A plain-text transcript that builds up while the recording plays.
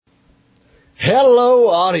Hello,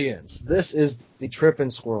 audience. This is the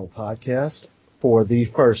Trippin' Squirrel podcast. For the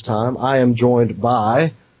first time, I am joined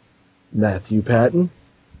by Matthew Patton.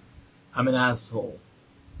 I'm an asshole.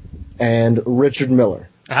 And Richard Miller.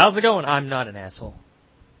 How's it going? I'm not an asshole.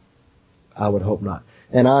 I would hope not.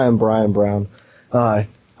 And I am Brian Brown. I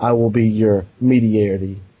will be your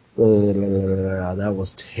mediator. That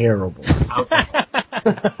was terrible.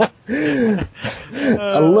 A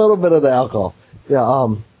little bit of the alcohol. Yeah,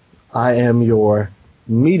 I am your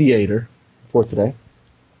mediator for today.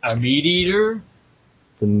 A meat eater?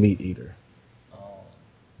 The meat eater. Oh.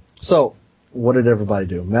 So, what did everybody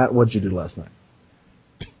do? Matt, what did you do last night?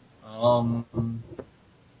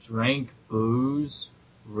 Drank booze,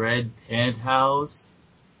 read Penthouse,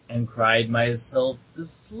 and cried myself to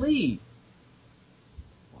sleep.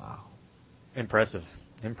 Wow. Impressive.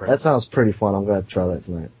 That sounds pretty fun. I'm going to try that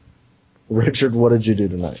tonight. Richard, what did you do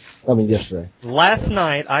yesterday? Last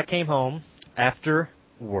night, I came home after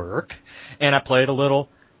work, and I played a little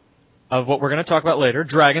of what we're going to talk about later,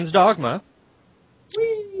 Dragon's Dogma.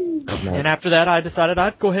 Whee! Nice. And after that, I decided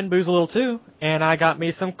I'd go ahead and booze a little too, and I got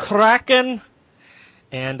me some Kraken.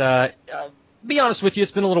 And be honest with you,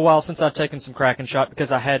 it's been a little while since I've taken some Kraken shot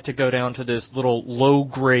because I had to go down to this little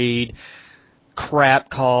low-grade crap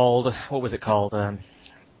called, what was it called?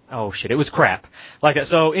 It was crap. Like that.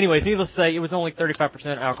 So anyways, needless to say, it was only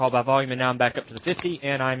 35% alcohol by volume, and now I'm back up to the 50,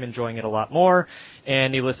 and I'm enjoying it a lot more.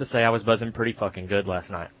 And needless to say, I was buzzing pretty fucking good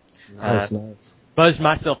last night. Nice. Buzzed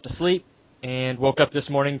myself to sleep, and woke up this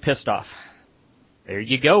morning pissed off. There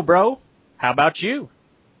you go, bro. How about you?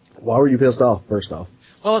 Why were you pissed off, first off?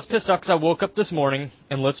 Well, I was pissed off because I woke up this morning,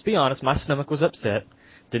 and let's be honest, my stomach was upset.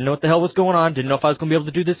 Didn't know what the hell was going on. Didn't know if I was going to be able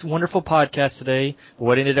to do this wonderful podcast today. But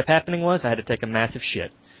what ended up happening was I had to take a massive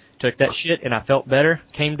shit. Took that shit, and I felt better.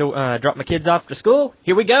 Came to drop my kids off to school.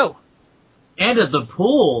 Here we go. And at the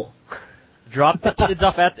pool. Dropped the kids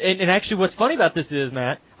off at... And actually, what's funny about this is,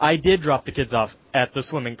 Matt, I did drop the kids off at the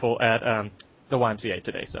swimming pool at the YMCA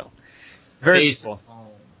today, so... Very peaceful.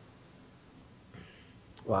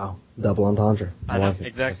 Wow. Double entendre. I know,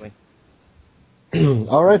 exactly.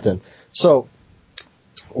 All right, then. So,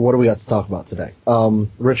 what do we got to talk about today?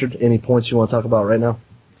 Richard, any points you want to talk about right now?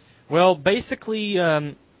 Well, basically,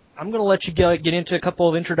 I'm going to let you get into a couple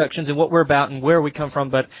of introductions and what we're about and where we come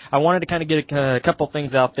from, but I wanted to kind of get a couple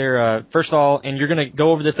things out there. First of all, and you're going to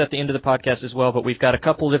go over this at the end of the podcast as well, but we've got a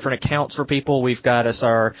couple of different accounts for people. We've got us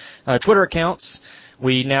our Twitter accounts.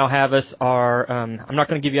 We now have us our, I'm not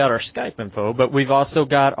going to give you out our Skype info, but we've also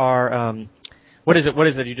got our, what is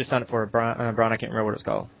it you just signed up for, Brian? I can't remember what it's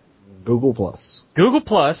called. Google Plus. Google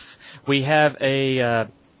Plus. We have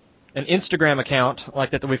an Instagram account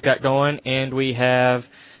like that we've got going, and we've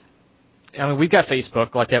got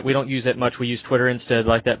Facebook like that. We don't use it much. We use Twitter instead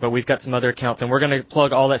like that, but we've got some other accounts, and we're going to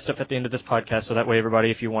plug all that stuff at the end of this podcast, so that way everybody,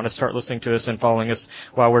 if you want to start listening to us and following us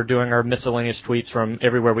while we're doing our miscellaneous tweets from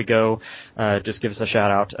everywhere we go, just give us a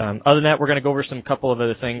shout-out. Other than that, we're going to go over some couple of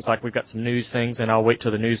other things, like we've got some news things, and I'll wait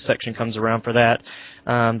till the news section comes around for that.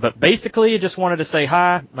 But basically, I just wanted to say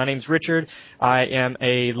hi. My name's Richard. I am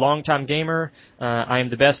a longtime gamer. I am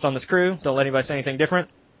the best on this crew. Don't let anybody say anything different.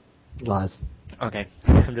 Lies. Okay,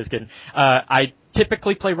 I'm just kidding. I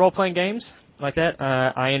typically play role-playing games like that.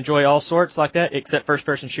 I enjoy all sorts like that, except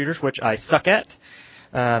first-person shooters, which I suck at,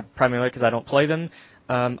 primarily because I don't play them.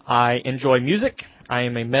 I enjoy music. I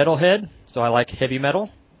am a metalhead, so I like heavy metal.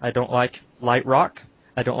 I don't like light rock.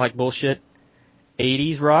 I don't like bullshit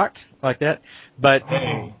 80s rock like that. But,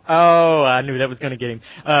 I knew that was going to get him.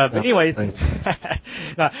 But anyways,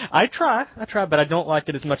 I try, but I don't like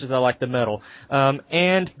it as much as I like the metal.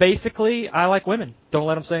 And basically, I like women. Don't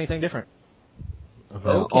let them say anything different. Okay.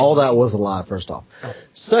 All that was a lie, first off.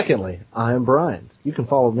 Secondly, I am Brian. You can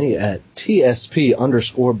follow me at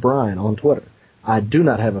TSP_Brian on Twitter. I do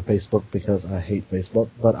not have a Facebook because I hate Facebook,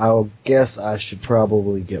 but I guess I should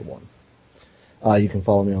probably get one. You can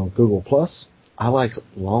follow me on Google+. I like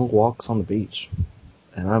long walks on the beach,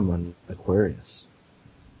 and I'm an Aquarius.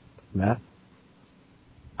 Matt?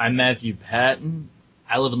 I'm Matthew Patton.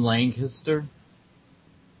 I live in Lancaster.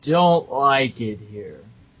 Don't like it here.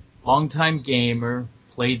 Longtime gamer.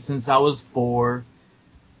 Played since I was 4.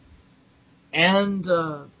 And,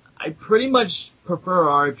 I pretty much prefer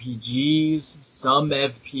RPGs, some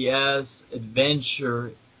FPS,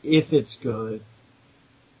 adventure, if it's good.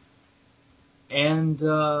 And,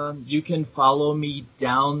 you can follow me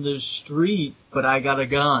down the street, but I got a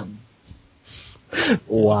gun.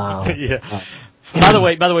 Wow. Yeah. By the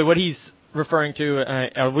way, what he's referring to, or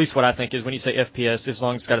at least what I think, is when you say FPS, as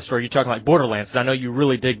long as it's got a story, you're talking like Borderlands. 'Cause I know you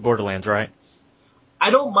really dig Borderlands, right?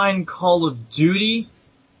 I don't mind Call of Duty,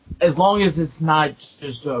 As long as it's not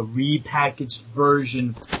just a repackaged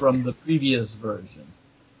version from the previous version.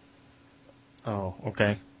 Oh,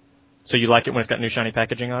 okay. So you like it when it's got new shiny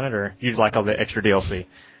packaging on it, or you like all the extra DLC?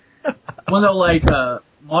 Well, no, like,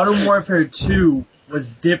 Modern Warfare 2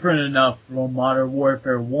 was different enough from Modern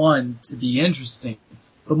Warfare 1 to be interesting.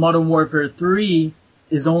 But Modern Warfare 3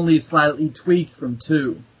 is only slightly tweaked from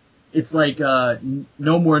 2. It's like,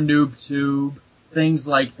 no more noob tube, things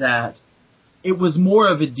like that. It was more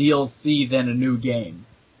of a DLC than a new game.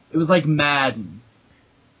 It was like Madden.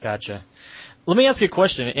 Gotcha. Let me ask you a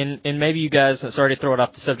question, and maybe you guys, sorry to throw it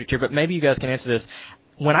off the subject here, but maybe you guys can answer this.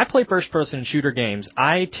 When I play first-person shooter games,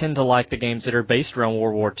 I tend to like the games that are based around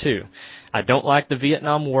World War II. I don't like the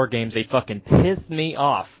Vietnam War games. They fucking piss me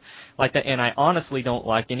off like that, and I honestly don't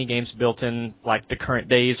like any games built in, like, the current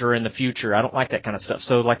days or in the future. I don't like that kind of stuff.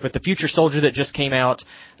 So, like, with the Future Soldier that just came out,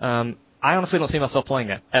 I honestly don't see myself playing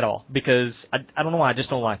that at all because I don't know why, I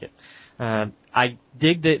just don't like it. I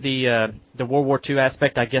dig the World War II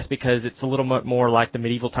aspect, I guess, because it's a little bit more like the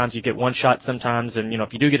medieval times. You get one shot sometimes, and, you know,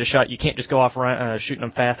 if you do get a shot, you can't just go off shooting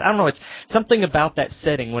them fast. I don't know, it's something about that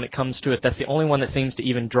setting when it comes to it. That's the only one that seems to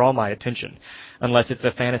even draw my attention, unless it's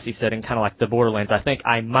a fantasy setting, kind of like the Borderlands. I think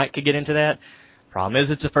I might could get into that. Problem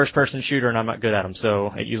is, it's a first-person shooter, and I'm not good at them,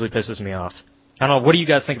 so it usually pisses me off. I don't know, what do you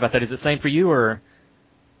guys think about that? Is it the same for you, or...?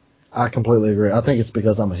 I completely agree. I think it's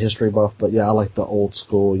because I'm a history buff, but yeah, I like the old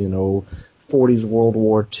school, 40s World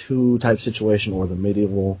War II type situation or the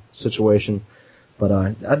medieval situation. But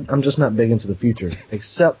I'm just not big into the future,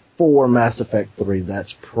 except for Mass Effect 3.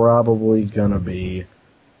 That's probably gonna be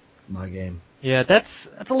my game. Yeah, that's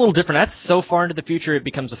a little different. That's so far into the future it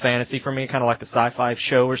becomes a fantasy for me, kind of like a sci-fi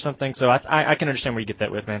show or something. So I can understand where you get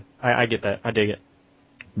that with, man. I get that. I dig it.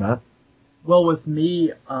 Matt? Well, with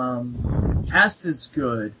me, past is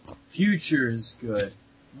good, future is good,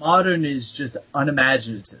 modern is just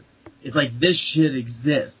unimaginative. It's like, this shit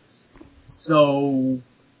exists. So,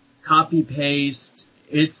 copy paste,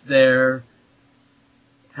 it's there,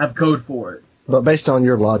 have code for it. But based on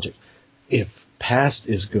your logic, if past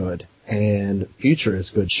is good and future is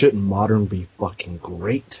good, shouldn't modern be fucking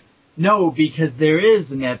great? No, because there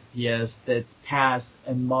is an FPS that's past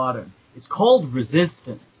and modern. It's called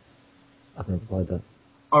Resistance. I've never played that.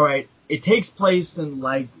 Alright, it takes place in,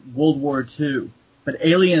 like, World War II, but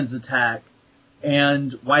aliens attack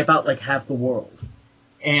and wipe out, like, half the world.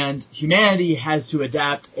 And humanity has to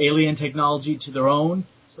adapt alien technology to their own,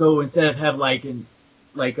 so instead of have,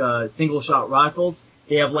 single-shot rifles,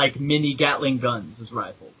 they have, like, mini Gatling guns as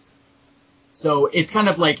rifles. So it's kind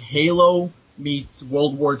of like Halo meets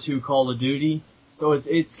World War II Call of Duty, so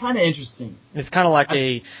it's kind of interesting. It's kind of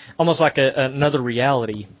like almost like another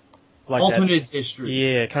reality. Like alternate history.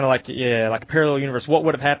 Yeah, kind of like a parallel universe. What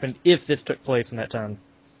would have happened if this took place in that time?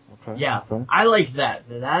 Okay. Yeah, okay. I like that.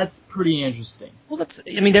 That's pretty interesting. Well, that's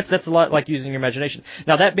a lot like using your imagination.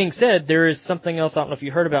 Now, that being said, there is something else I don't know if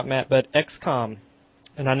you heard about, Matt, but XCOM.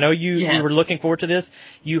 And I know you were looking forward to this.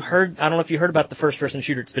 I don't know if you heard about the first-person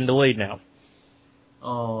shooter. It's been delayed now.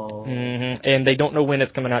 Oh. Mm-hmm. And they don't know when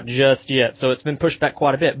it's coming out just yet, so it's been pushed back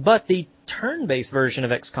quite a bit. But the turn-based version of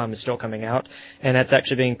XCOM is still coming out, and that's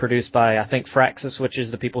actually being produced by, I think, Firaxis, which is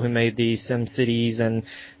the people who made the SimCities and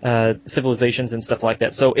Civilizations and stuff like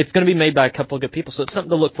that. So it's going to be made by a couple of good people, so it's something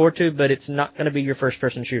to look forward to, but it's not going to be your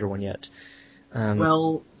first-person shooter one yet.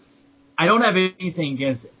 Well, I don't have anything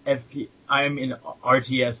against I'm in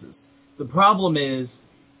RTSs. The problem is,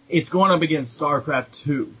 it's going up against StarCraft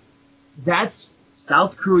 2. That's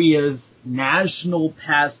South Korea's national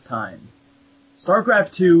pastime.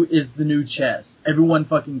 StarCraft 2 is the new chess. Everyone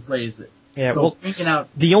fucking plays it. Yeah, so well,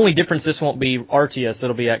 the only difference, this won't be RTS,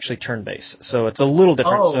 it'll be actually turn-based. So it's a little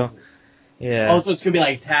different. Oh. So, yeah. Oh, so it's going to be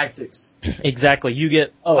like tactics. Exactly. You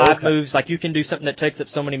get 5 moves, like you can do something that takes up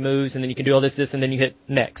so many moves, and then you can do all this, and then you hit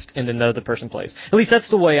next, and then the other person plays. At least that's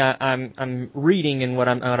the way I'm reading and what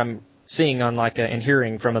I'm seeing on and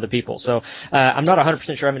hearing from other people. So I'm not 100%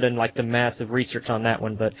 sure. I haven't done the massive research on that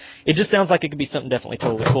one, but it just sounds like it could be something definitely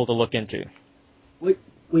totally cool to look into. Well,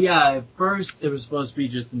 yeah, at first it was supposed to be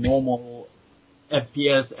just normal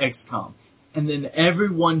FPS XCOM. And then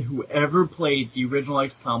everyone who ever played the original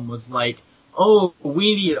XCOM was like, oh,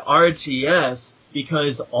 we need RTS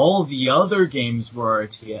because all the other games were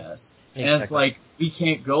RTS. Exactly. And it's like, we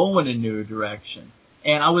can't go in a new direction.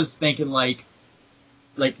 And I was thinking like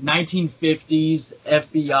 1950s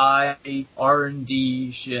FBI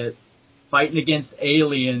R&D shit fighting against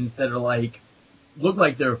aliens that are look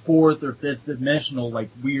like they're 4th or 5th dimensional,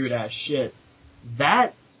 weird ass shit.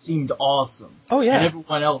 That seemed awesome. Oh yeah. And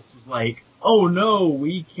everyone else was like, oh no,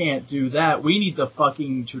 we can't do that. We need the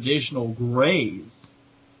fucking traditional grays.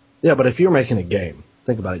 Yeah, but if you're making a game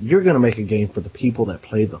Think about it. You're going to make a game for the people that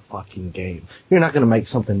play the fucking game. You're not going to make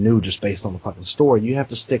something new just based on the fucking story. You have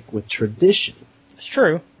to stick with tradition. It's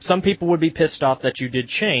true. Some people would be pissed off that you did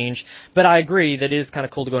change, but I agree that it is kind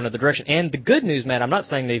of cool to go in another direction. And the good news, Matt, I'm not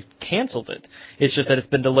saying they've canceled it. It's just that it's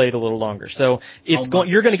been delayed a little longer. So you're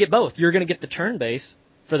going to get both. You're going to get the turn-based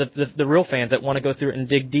for the real fans that want to go through it and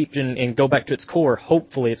dig deep and go back to its core.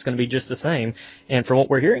 Hopefully it's going to be just the same. And from what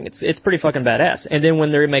we're hearing, it's pretty fucking badass. And then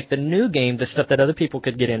when they make the new game, the stuff that other people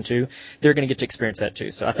could get into, they're going to get to experience that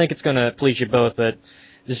too. So I think it's going to please you both, but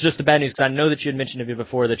this is just the bad news because I know that you had mentioned to me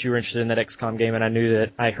before that you were interested in that XCOM game, and I knew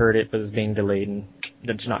that I heard it was being delayed, and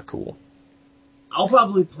that's not cool. I'll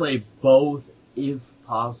probably play both if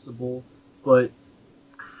possible, but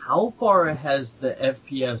how far has the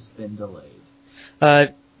FPS been delayed?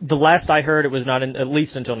 The last I heard, it was not at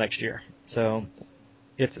least until next year. So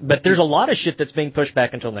but there's a lot of shit that's being pushed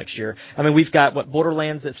back until next year. I mean, we've got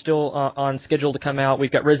Borderlands that's still on schedule to come out.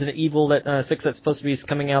 We've got Resident Evil 6 that's supposed to be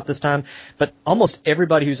coming out this time. But almost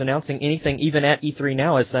everybody who's announcing anything, even at E3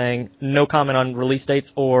 now, is saying no comment on release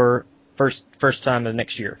dates or first time of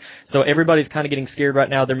next year. So everybody's kind of getting scared right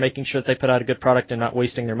now. They're making sure that they put out a good product and not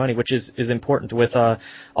wasting their money, which is important with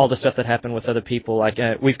all the stuff that happened with other people. Like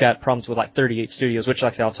we've got problems with like 38 Studios, which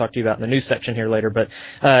like I said, I'll talk to you about in the news section here later. But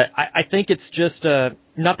I think it's just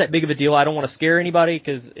not that big of a deal. I don't want to scare anybody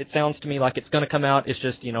because it sounds to me like it's going to come out. It's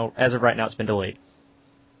just, as of right now, it's been delayed.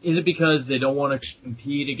 Is it because they don't want to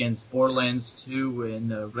compete against Borderlands 2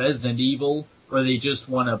 and Resident Evil, or they just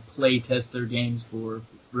want to play test their games for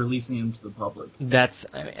releasing them to the public?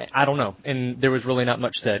 I don't know. And there was really not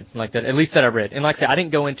much said like that, at least that I read. And like I said, I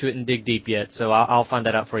didn't go into it and dig deep yet, so I'll find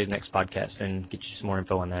that out for you the next podcast and get you some more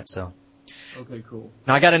info on that. So. Okay, cool.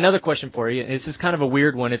 Now I got another question for you. This is kind of a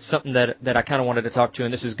weird one. It's something that I kind of wanted to talk to,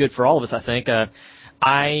 and this is good for all of us, I think.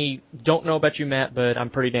 I don't know about you, Matt, but I'm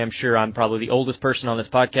pretty damn sure I'm probably the oldest person on this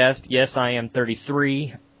podcast. Yes, I am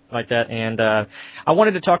 33, like that, and I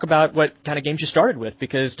wanted to talk about what kind of games you started with,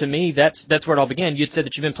 because to me, that's where it all began. You'd said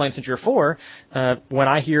that you've been playing since you were 4. When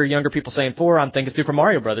I hear younger people saying 4, I'm thinking Super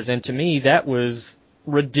Mario Brothers, and to me, that was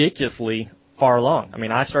ridiculously far along. I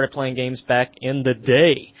mean, I started playing games back in the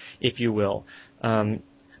day, if you will.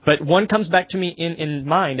 But one comes back to me in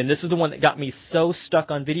mind, and this is the one that got me so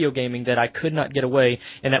stuck on video gaming that I could not get away,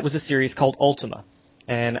 and that was a series called Ultima.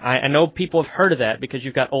 And I know people have heard of that because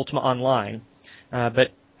you've got Ultima Online,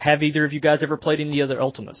 but have either of you guys ever played any of the other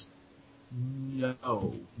Ultimas?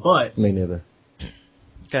 No, but... Me neither.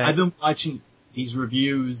 Okay. I've been watching these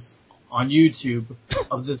reviews on YouTube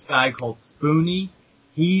of this guy called Spoony.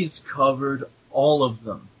 He's covered all of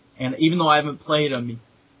them. And even though I haven't played them,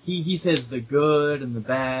 he says the good and the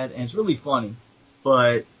bad, and it's really funny.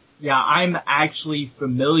 But, yeah, I'm actually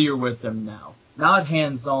familiar with them now. Not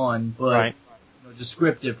hands-on, but right.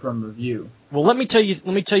 Descriptive from review. Well, let me tell you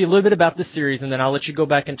a little bit about this series, and then I'll let you go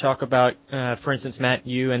back and talk about, for instance, Matt,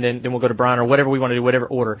 you, and then we'll go to Brian, or whatever we want to do, whatever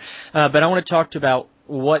order. But I want to talk about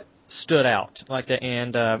what stood out like that.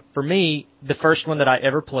 And for me, the first one that I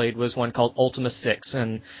ever played was one called Ultima 6,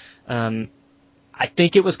 and I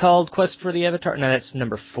think it was called Quest for the Avatar. No, that's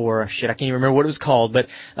number 4. Shit, I can't even remember what it was called, but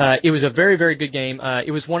it was a very, very good game.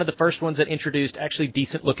 It was one of the first ones that introduced actually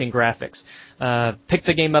decent-looking graphics. Picked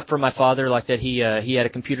the game up from my father, like that. He had a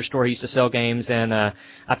computer store. He used to sell games, and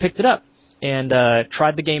I picked it up and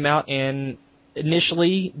tried the game out, and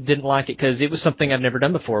initially didn't like it because it was something I've never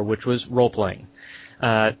done before, which was role-playing.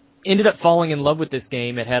 Ended up falling in love with this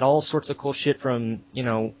game. It had all sorts of cool shit from,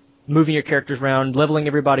 moving your characters around, leveling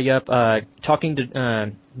everybody up, talking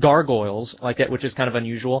to gargoyles like that, which is kind of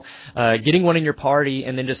unusual, getting one in your party,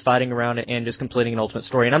 and then just fighting around it and just completing an ultimate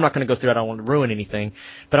story. And I'm not going to go through it. I don't want to ruin anything.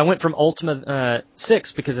 But I went from Ultima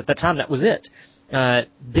 6 because at that time that was it.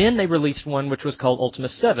 Then they released one which was called Ultima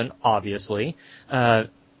 7, obviously. That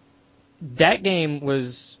game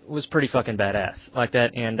was pretty fucking badass like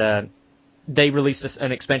that, and they released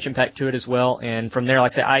an expansion pack to it as well, and from there,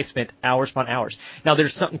 like I say, I spent hours upon hours. Now,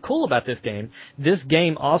 there's something cool about this game. This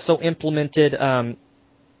game also implemented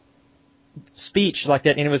speech like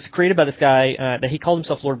that, and it was created by this guy that he called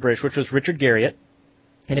himself Lord British, which was Richard Garriott.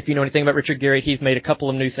 And if you know anything about Richard Garriott, he's made a couple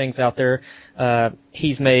of new things out there.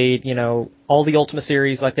 He's made, all the Ultima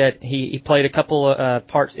series like that. He played a couple of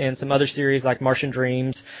parts in some other series like Martian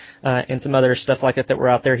Dreams and some other stuff like that were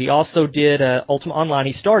out there. He also did Ultima Online.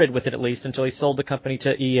 He started with it at least until he sold the company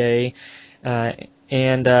to EA.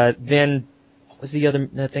 And then, what was the other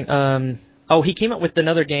thing? He came up with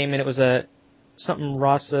another game, and it was something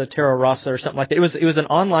Terra Rossa or something like that. It was an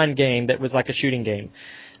online game that was like a shooting game.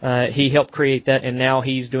 He helped create that, and now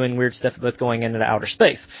he's doing weird stuff with going into outer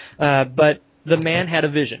space. But the man had a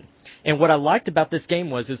vision. And what I liked about this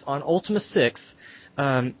game is on Ultima 6,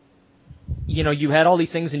 you had all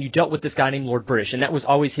these things and you dealt with this guy named Lord British, and that was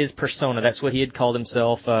always his persona. That's what he had called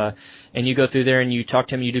himself. And you go through there and you talk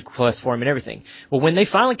to him, you do quests for him and everything. Well, when they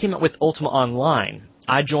finally came out with Ultima Online,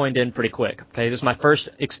 I joined in pretty quick. Okay, this was my first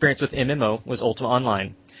experience with MMO, was Ultima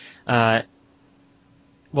Online.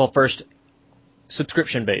 First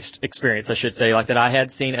subscription-based experience, I should say, like that I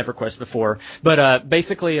had seen EverQuest before. But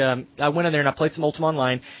basically, I went in there and I played some Ultima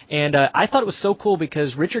Online, and I thought it was so cool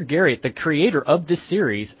because Richard Garriott, the creator of this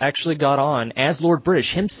series, actually got on as Lord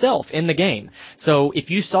British himself in the game. So if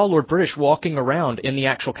you saw Lord British walking around in the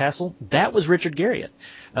actual castle, that was Richard Garriott.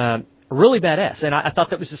 Really badass, and I thought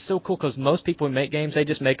that was just so cool because most people who make games, they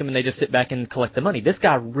just make them and they just sit back and collect the money. This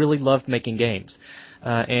guy really loved making games.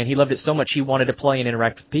 And he loved it so much he wanted to play and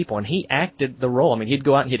interact with people, and he acted the role. I mean, he'd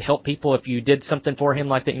go out and he'd help people if you did something for him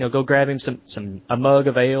like that, go grab him a mug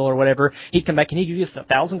of ale or whatever. He'd come back and he'd give you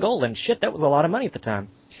 1,000 gold, and shit, that was a lot of money at the time.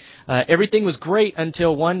 Everything was great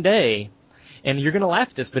until one day, and you're gonna laugh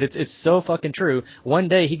at this, but it's so fucking true. One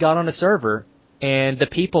day he got on a server, and the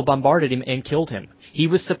people bombarded him and killed him. He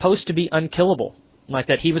was supposed to be unkillable. Like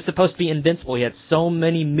that, he was supposed to be invincible. He had so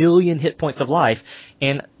many million hit points of life,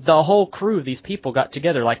 and the whole crew of these people got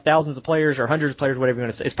together, like thousands of players or hundreds of players, whatever you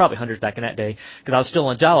want to say. It's probably hundreds back in that day, because I was still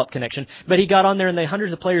on dial-up connection. But he got on there, and the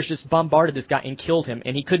hundreds of players just bombarded this guy and killed him,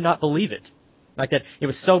 and he could not believe it. Like that, it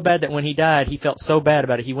was so bad that when he died, he felt so bad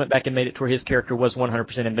about it, he went back and made it to where his character was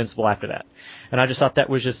 100% invincible after that. And I just thought that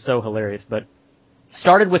was just so hilarious. But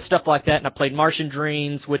started with stuff like that, and I played Martian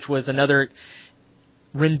Dreams, which was another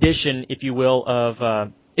rendition, if you will,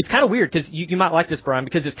 of it's kind of weird because you might like this, Brian,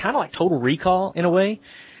 because it's kind of like Total Recall in a way.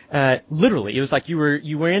 Literally, it was like you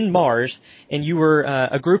were in Mars and you were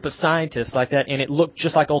a group of scientists like that, and it looked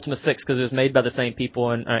just like Ultima 6 because it was made by the same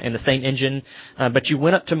people and the same engine. But you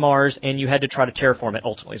went up to Mars and you had to try to terraform it.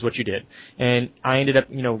 Ultimately, is what you did. And I ended up,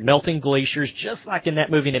 melting glaciers just like in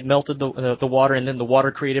that movie, and it melted the water, and then the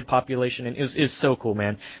water created population, and it was so cool,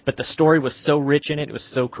 man. But the story was so rich in it, it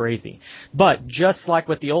was so crazy. But just like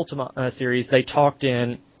with the Ultima series, they talked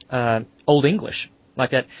in Old English.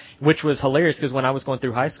 Like that, which was hilarious because when I was going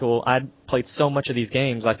through high school, I'd played so much of these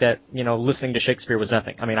games like that, listening to Shakespeare was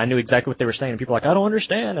nothing. I mean, I knew exactly what they were saying, and people were like, I don't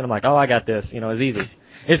understand, and I'm like, oh, I got this, it's easy.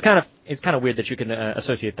 It's kind of weird that you can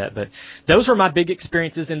associate that, but those were my big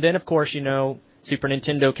experiences, and then, of course, Super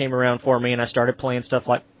Nintendo came around for me, and I started playing stuff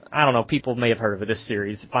like, I don't know, people may have heard of this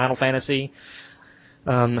series, Final Fantasy.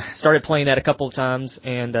 Started playing that a couple of times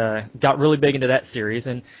and got really big into that series.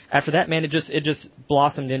 And after that, man, it just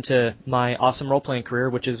blossomed into my awesome role playing career,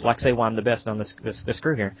 which is, like I say, why I'm the best on this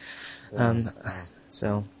crew here.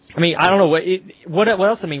 So, I mean, I don't know what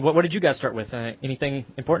else. I mean, what did you guys start with? Anything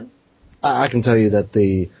important? I can tell you that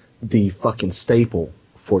the fucking staple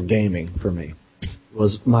for gaming for me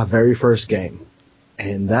was my very first game,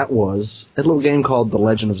 and that was a little game called The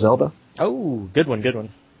Legend of Zelda. Oh, good one, good one.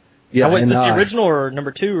 Yeah, was this the original or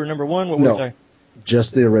number 2 or number 1? What were we talking?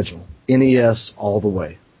 Just the original. NES all the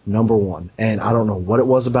way. Number 1. And I don't know what it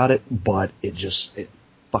was about it, but it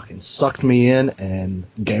fucking sucked me in, and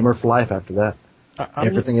gamer for life after that.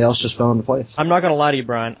 Everything else just fell into place. I'm not going to lie to you,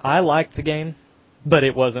 Brian. I liked the game, but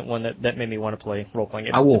it wasn't one that made me want to play role-playing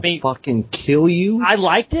games. I will fucking kill you. I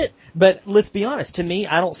liked it, but let's be honest. To me,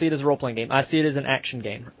 I don't see it as a role-playing game. I see it as an action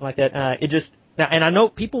game. Like that. And I know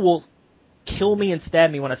people will kill me and stab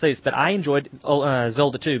me when I say this, but I enjoyed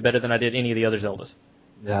Zelda 2 better than I did any of the other Zeldas.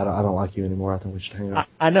 Yeah, I don't like you anymore. I think we should hang out.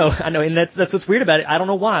 I know, and that's what's weird about it. I don't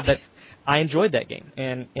know why, but I enjoyed that game,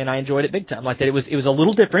 and I enjoyed it big time. Like that, it was a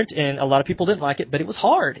little different, and a lot of people didn't like it, but it was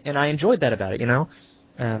hard, and I enjoyed that about it,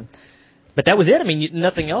 But that was it. I mean,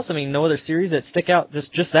 nothing else. I mean, no other series that stick out.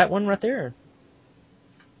 Just that one right there.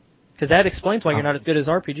 Because that explains why you're not as good as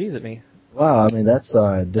RPGs at me. Wow, I mean, that's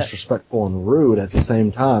disrespectful and rude at the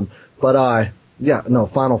same time. But,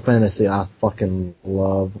 Final Fantasy, I fucking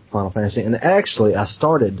love Final Fantasy. And actually, I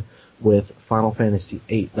started with Final Fantasy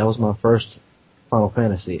VIII. That was my first Final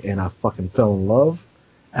Fantasy, and I fucking fell in love.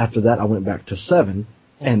 After that, I went back to 7,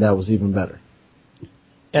 and that was even better.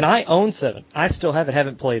 And I own 7. I still have it,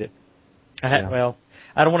 haven't played it. Well,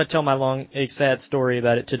 I don't want to tell my long, sad story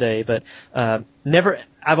about it today, but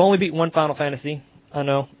I've only beaten one Final Fantasy. I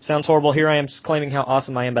know, sounds horrible. Here I am claiming how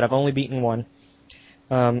awesome I am, but I've only beaten one.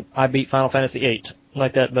 I beat Final Fantasy VIII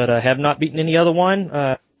like that, but I have not beaten any other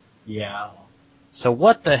one. Yeah. So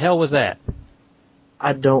what the hell was that?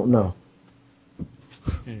 I don't know.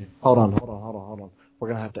 Hold on. We're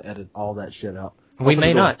going to have to edit all that shit out. We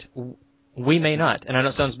may not. We may not. And I know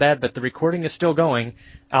it sounds bad, but the recording is still going.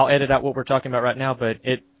 I'll edit out what we're talking about right now, but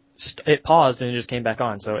it paused and it just came back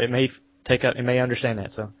on. So it may it may understand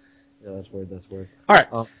that, so. Yeah, that's weird. All right.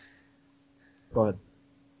 Go ahead.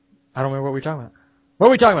 I don't remember what we were talking about. What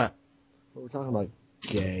are we talking about? We're talking about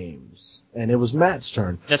games. And it was Matt's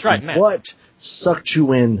turn. That's right, Matt. What sucked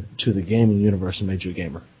you in to the gaming universe and made you a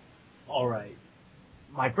gamer? All right.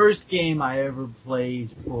 My first game I ever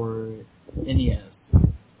played for NES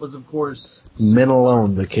was, of course... Men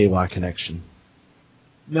Alone, the KY Connection.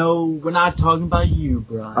 No, we're not talking about you,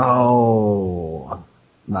 Brian. Oh,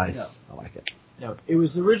 nice. No. I like it. No, it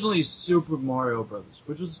was originally Super Mario Brothers,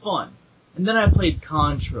 which was fun. And then I played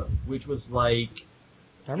Contra, which was like...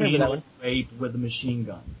 I remember that one. Rape with a machine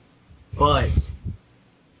gun. But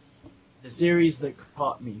the series that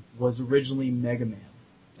caught me was originally Mega Man.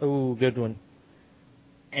 Ooh, good one.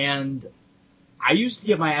 And I used to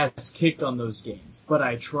get my ass kicked on those games, but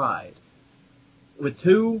I tried. With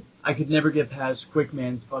 2, I could never get past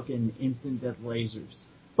Quickman's fucking instant death lasers.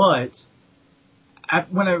 But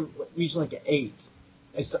when I reached like an 8,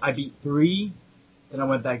 I beat 3, then I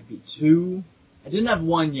went back to beat 2. I didn't have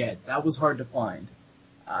 1 yet. That was hard to find.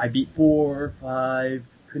 I beat 4, 5,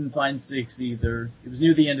 couldn't find 6 either. It was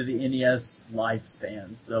near the end of the NES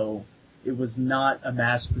lifespan, so it was not a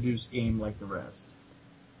mass-produced game like the rest.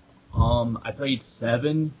 I played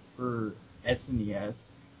 7 for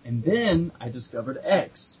SNES, and then I discovered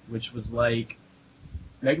X, which was like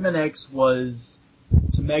Mega Man X was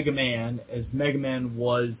to Mega Man as Mega Man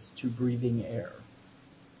was to breathing air.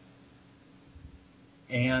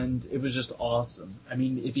 And it was just awesome. I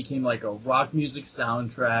mean, it became like a rock music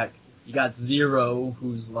soundtrack. You got Zero,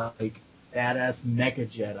 who's like badass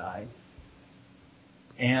mecha Jedi.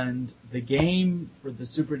 And the game for the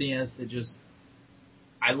Super NES that just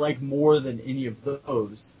I like more than any of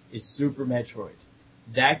those is Super Metroid.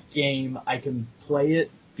 That game, I can play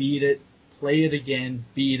it, beat it, play it again,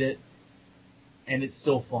 beat it, and it's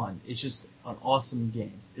still fun. It's just an awesome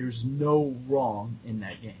game. There's no wrong in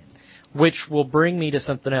that game. Which will bring me to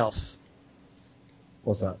something else.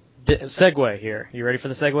 What's that? Segue here. You ready for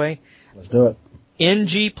the segue? Let's do it.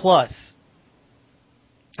 NG Plus.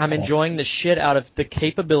 I'm enjoying the shit out of the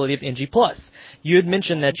capability of NG Plus. You had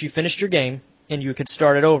mentioned that you finished your game and you could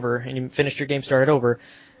start it over, and you finished your game, start it over.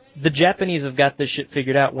 The Japanese have got this shit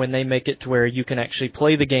figured out when they make it to where you can actually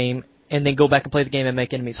play the game and then go back and play the game and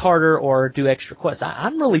make enemies harder or do extra quests.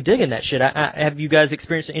 I'm really digging that shit. Have you guys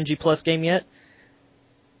experienced an NG Plus game yet?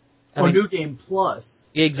 New Game Plus.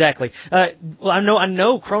 Exactly. Well, I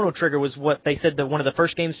know Chrono Trigger was what they said one of the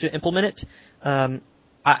first games to implement it.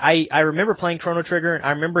 I remember playing Chrono Trigger, and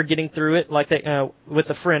I remember getting through it like that with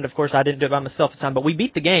a friend. Of course, I didn't do it by myself at the time, but we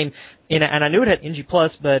beat the game, and I knew it had NG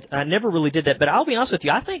Plus, but I never really did that. But I'll be honest with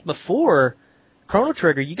you, I think before Chrono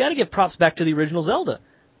Trigger, you got to give props back to the original Zelda.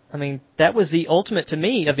 I mean, that was the ultimate to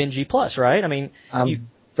me of NG Plus, right? I mean, I'm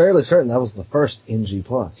fairly certain that was the first NG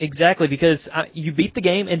Plus. Exactly, because you beat the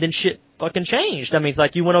game and then shit fucking changed. I mean, it's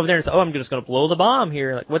like you went over there and said, "Oh, I'm just going to blow the bomb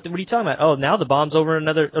here." Like, what are you talking about? Oh, now the bomb's over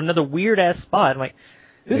another weird ass spot. I'm like,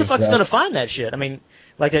 who the fuck's going to find that shit? I mean,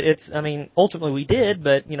 like ultimately we did,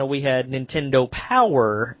 but we had Nintendo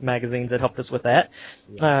Power magazines that helped us with that.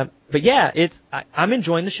 Yeah. But yeah, I'm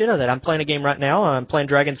enjoying the shit out of that. I'm playing a game right now. I'm playing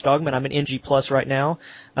Dragon's Dogma. I'm in NG Plus right now,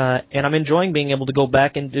 and I'm enjoying being able to go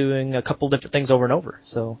back and doing a couple different things over and over.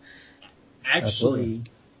 So, actually,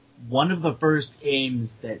 one of the first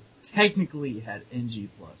games that technically had NG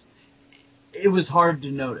Plus, it was hard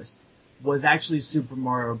to notice, was actually Super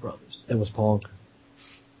Mario Brothers. It was Pong.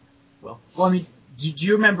 Well, I mean, do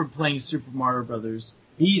you remember playing Super Mario Brothers,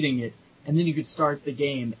 beating it, and then you could start the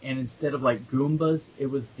game, and instead of like Goombas, it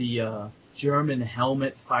was the German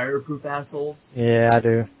helmet fireproof assholes? Yeah, I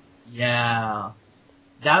do. Yeah.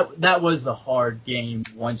 That was a hard game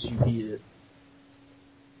once you beat it.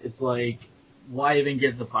 It's like, why even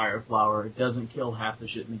get the fire flower? It doesn't kill half the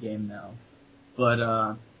shit in the game now.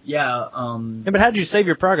 But, yeah, but how did you save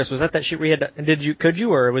your progress? Was that shit where you had to, could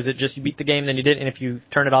you, or was it just you beat the game, then you did, and if you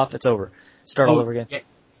turn it off, it's over? Start all over again?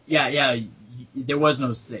 Yeah, there was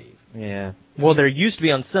no save. Yeah. Well, there used to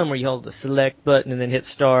be on some where you hold the select button and then hit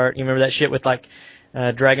start. You remember that shit with, like,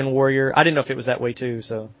 Dragon Warrior? I didn't know if it was that way, too,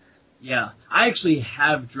 so. Yeah. I actually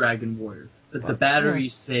have Dragon Warrior, but the battery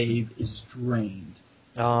save is drained.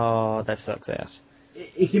 Oh, that sucks ass.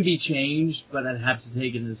 It can be changed, but I'd have to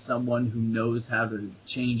take it to someone who knows how to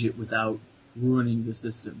change it without ruining the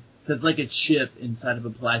system. Because it's like a chip inside of a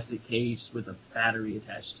plastic case with a battery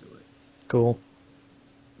attached to it. Cool.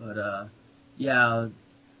 But, yeah,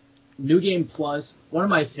 New Game Plus, one of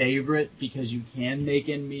my favorite, because you can make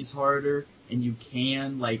enemies harder, and you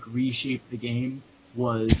can, like, reshape the game,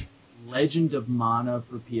 was Legend of Mana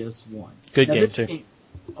for PS1. Good game, too.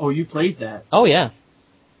 Oh, you played that? Oh, yeah.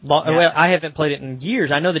 Well, I haven't played it in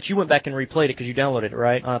years. I know that you went back and replayed it because you downloaded it,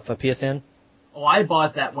 right, off of PSN? Oh, I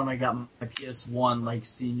bought that when I got my PS1, like,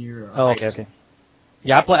 senior. Oh, okay.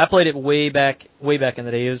 Yeah, I played it way back in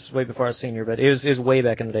the day. It was way before I was senior, but it was way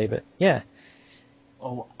back in the day. But yeah.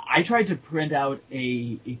 Oh, I tried to print out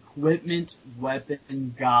a equipment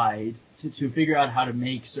weapon guide to figure out how to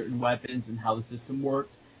make certain weapons and how the system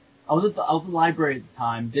worked. I was at the library at the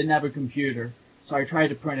time, didn't have a computer, so I tried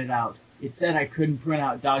to print it out. It said I couldn't print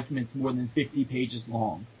out documents more than 50 pages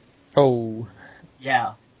long. Oh.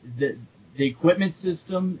 Yeah, the equipment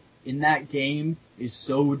system in that game is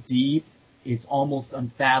so deep, it's almost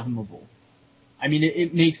unfathomable. I mean,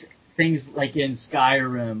 it makes things like in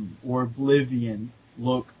Skyrim or Oblivion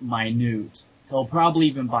look minute. Hell, probably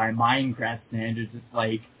even by Minecraft standards, it's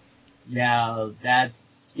like, yeah, that's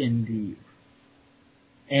skin deep.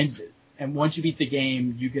 And once you beat the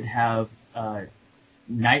game, you could have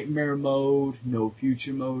nightmare mode, no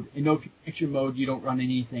future mode. In no future mode, you don't run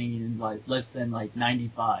anything in like less than like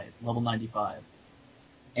 95, level 95.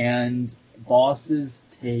 And bosses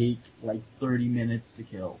take like 30 minutes to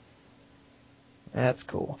kill. That's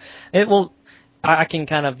cool. I can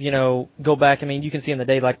kind of, go back. I mean, you can see in the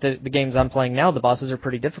day, like the games I'm playing now, the bosses are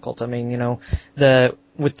pretty difficult. I mean,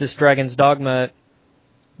 with this Dragon's Dogma,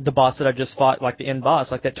 the boss that I just fought, like the end boss,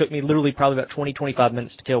 like that took me literally probably about 20-25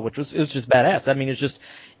 minutes to kill, it was just badass. I mean, it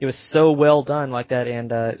was so well done like that.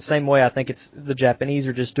 And same way, I think it's the Japanese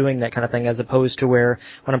are just doing that kind of thing, as opposed to where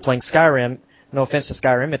when I'm playing Skyrim. No offense to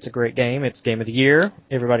Skyrim, it's a great game. It's game of the year,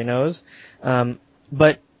 everybody knows.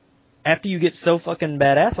 But after you get so fucking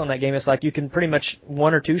badass on that game, it's like you can pretty much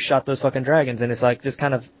one or two shot those fucking dragons, and it's like just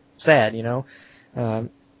kind of sad,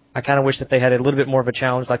 I kind of wish that they had a little bit more of a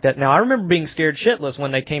challenge like that. Now, I remember being scared shitless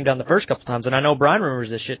when they came down the first couple times, and I know Brian remembers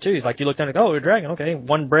this shit too. He's like, you look down and go, oh, a dragon, okay,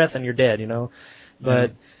 one breath and you're dead,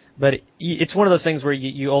 But it's one of those things where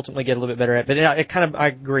you ultimately get a little bit better at. But I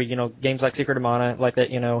agree, games like Secret of Mana, like that,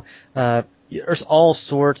 there's all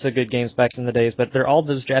sorts of good games back in the days, but they're all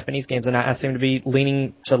those Japanese games, and I seem to be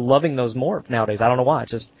leaning to loving those more nowadays. I don't know why.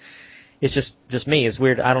 It's just me. It's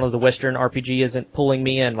weird. I don't know. The Western RPG isn't pulling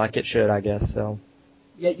me in like it should, I guess. So.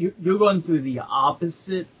 Yeah, you're going through the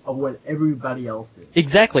opposite of what everybody else is.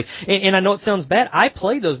 Exactly. And I know it sounds bad. I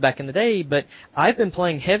played those back in the day, but I've been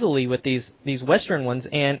playing heavily with these Western ones,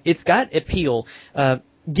 and it's got appeal.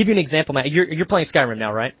 Give you an example, Matt. You're playing Skyrim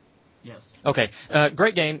now, right? Yes. Okay.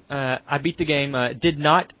 Great game. I beat the game. Did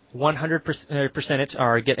not 100% it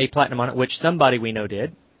or get a platinum on it, which somebody we know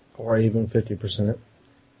did. Or even 50%.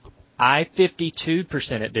 I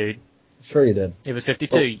 52% it, dude. Sure you did. It was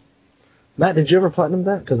 52. Oh. Matt, did you ever platinum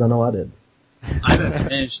that? Because I know I did. I haven't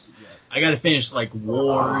finished it yet. I gotta finish, like,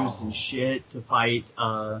 wars and shit to fight,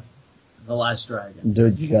 the last dragon.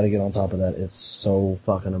 Dude, you gotta get on top of that. It's so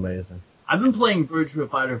fucking amazing. I've been playing Virtua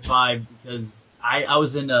Fighter 5 because I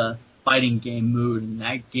was in a fighting game mood, and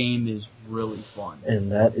that game is really fun.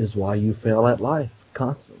 And that is why you fail at life,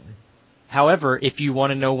 constantly. However, if you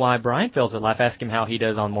want to know why Brian fails at life, ask him how he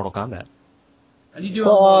does on Mortal Kombat. How do you do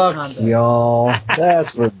on Mortal Kombat? Y'all,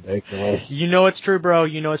 that's ridiculous. You know it's true, bro.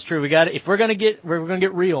 You know it's true. If we're gonna get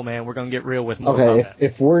real, man. We're gonna get real with Mortal Kombat. Okay,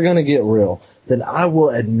 if we're gonna get real, then I will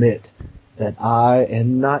admit that I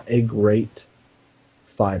am not a great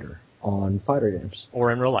fighter on fighter games.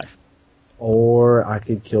 Or in real life. Or I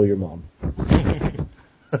could kill your mom.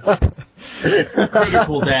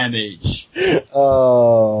 Critical damage.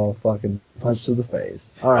 Oh, fucking punch to the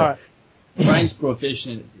face. All right. Brian's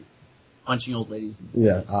proficient at punching old ladies in the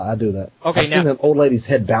face. Yeah, I do that. Okay, I've seen an old lady's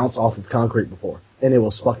head bounce off of concrete before, and it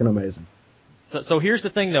was fucking amazing. So here's the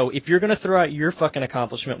thing, though. If you're going to throw out your fucking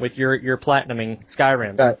accomplishment with your platinuming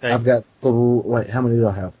Skyrim... I've got wait, how many do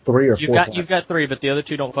I have? 3 or 4? You've got 3, but the other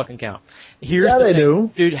 2 don't fucking count. Yeah, they do.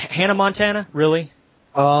 Dude, Hannah Montana? Really?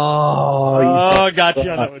 Oh, gotcha.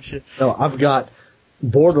 I know what shit. No, I've got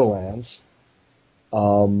Borderlands,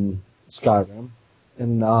 Skyrim,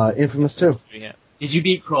 and Infamous 2. Did you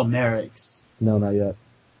beat Chromerics? No, not yet.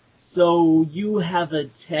 So you have a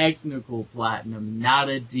technical platinum, not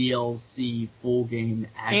a DLC full game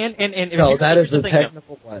access. And no, that is a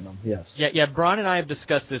technical platinum. Yes. Yeah. Brian and I have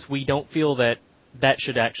discussed this. We don't feel that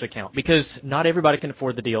should actually count because not everybody can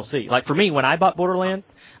afford the DLC. Like for me, when I bought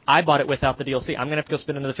Borderlands, I bought it without the DLC. I'm gonna have to go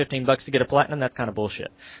spend another $15 to get a platinum. That's kind of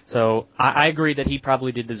bullshit. So I agree that he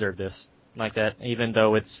probably did deserve this like that, even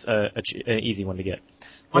though it's an easy one to get.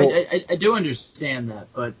 Well, I do understand that,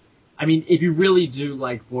 but I mean, if you really do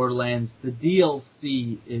like Borderlands, the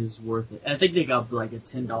DLC is worth it. I think they got like a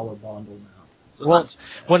 $10 bundle now. So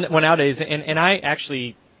well, nowadays, and I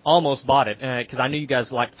actually almost bought it because I knew you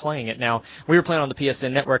guys liked playing it. Now we were playing on the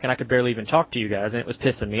PSN network, and I could barely even talk to you guys, and it was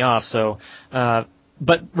pissing me off. So,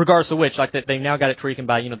 but regardless of which, like they now got it to where you can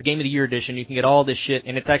buy, the Game of the Year edition. You can get all this shit,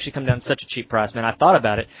 and it's actually come down to such a cheap price, man. I thought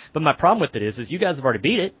about it, but my problem with it is you guys have already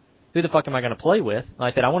beat it. who the fuck am I going to play with?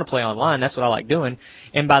 Like that, I want to play online. That's what I like doing.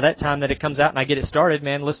 And by that time that it comes out and I get it started,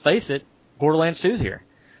 man, let's face it, Borderlands 2's here.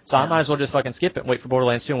 So I might as well just fucking skip it and wait for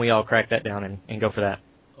Borderlands 2 and we all crack that down and go for that.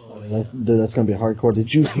 Oh, yeah. That's going to be hardcore.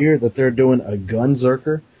 Did you hear that they're doing a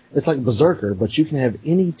Gunzerker? It's like Berserker, but you can have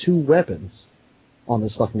any 2 weapons on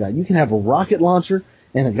this fucking guy. You can have a rocket launcher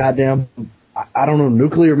and a goddamn, I don't know,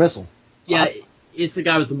 nuclear missile. Yeah, it's the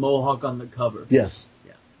guy with the mohawk on the cover. Yes.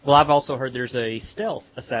 Yeah. Well, I've also heard there's a stealth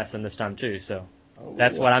assassin this time too, so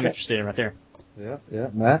that's what I'm interested in right there. Yeah,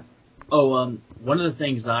 Matt? Oh, one of the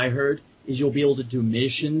things I heard is you'll be able to do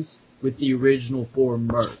missions with the original 4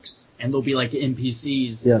 mercs, and they'll be like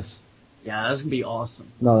NPCs. Yes. Yeah, that's gonna be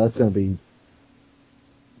awesome. No, that's going to be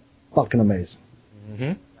fucking amazing.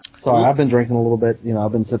 Mm-hmm. Sorry, I've been drinking a little bit. You know,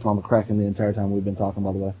 I've been sipping on the Kraken the entire time we've been talking,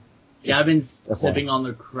 by the way. Yeah, I've been sipping on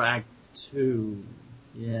the crack too.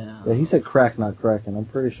 Yeah. Yeah, he said crack, not Kraken. I'm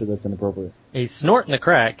pretty sure that's inappropriate. He's snorting the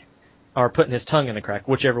crack, or putting his tongue in the crack,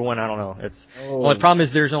 whichever one, I don't know. Well, the problem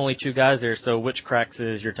is there's only 2 guys there, so which cracks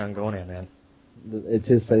is your tongue going in, man? It's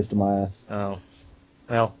his face to my ass. Oh.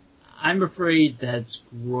 Well. I'm afraid that's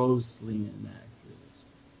grossly inaccurate.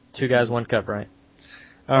 2 guys, 1 cup, right?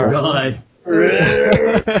 All right.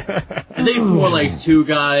 I think it's more like 2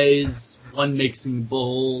 guys, 1 mixing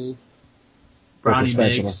bowl, brownie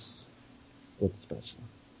mix. With the spatula.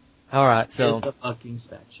 Alright, so. With the fucking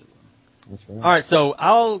spatula. That's right. Alright, so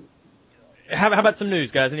how about some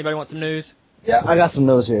news, guys? Anybody want some news? Yeah, I got some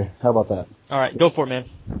news here. How about that? Alright, go for it, man.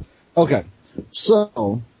 Okay.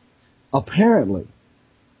 So, apparently,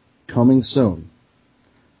 coming soon,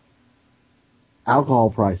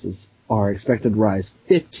 alcohol prices are expected to rise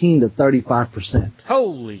 15 to 35%.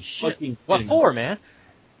 Holy shit. What for, man?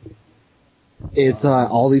 It's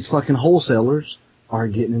all these fucking wholesalers are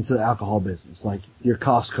getting into the alcohol business, like your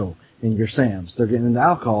Costco and your Sam's. They're getting into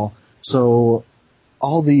alcohol, so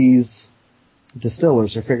all these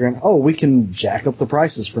distillers are figuring, we can jack up the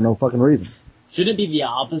prices for no fucking reason. Shouldn't it be the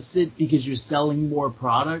opposite because you're selling more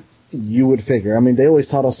product? You would figure. I mean, they always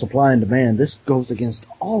taught us supply and demand. This goes against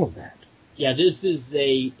all of that. Yeah, this is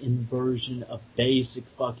a inversion of basic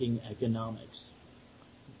fucking economics.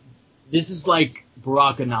 This is like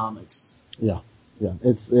Barackonomics. Yeah.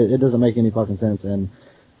 It doesn't make any fucking sense, and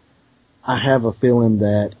I have a feeling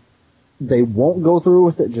that they won't go through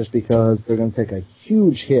with it just because they're going to take a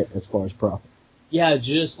huge hit as far as profit. Yeah,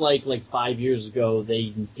 just like 5 years ago,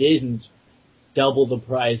 they didn't double the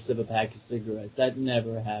price of a pack of cigarettes. That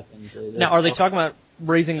never happened. Now, are they talking about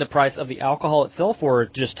raising the price of the alcohol itself or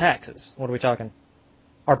just taxes? What are we talking?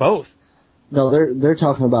 Or both? No, they're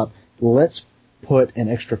talking about, let's put an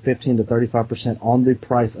extra 15 to 35% on the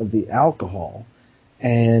price of the alcohol,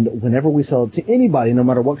 and whenever we sell it to anybody, no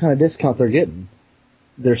matter what kind of discount they're getting,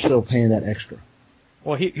 they're still paying that extra.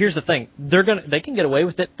 Well, here's the thing. They can get away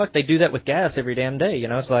with it. Fuck, they do that with gas every damn day, you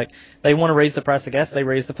know? It's like, they want to raise the price of gas, they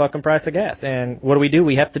raise the fucking price of gas. And what do?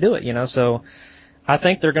 We have to do it, you know? So, I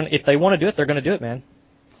think if they want to do it, they're gonna do it, man.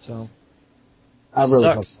 So. I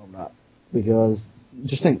really hope so not. Because,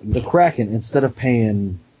 just think, the Kraken, instead of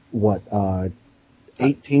paying,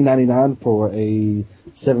 $18.99 for a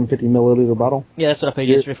 750 milliliter bottle? Yeah, that's what I paid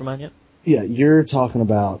yesterday for mine, yeah. Yeah, you're talking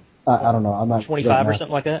about, I don't know, I'm not... 25 or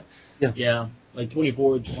something like that? Yeah, like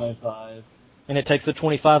 24, 25. And it takes the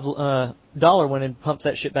 $25 one and pumps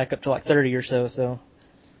that shit back up to like 30 or so.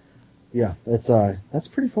 Yeah, that's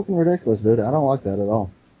pretty fucking ridiculous, dude. I don't like that at all.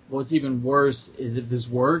 What's even worse is if this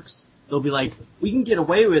works, they'll be like, we can get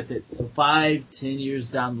away with it. So 5, 10 years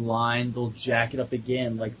down the line, they'll jack it up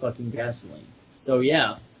again like fucking gasoline. So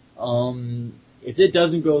yeah, if it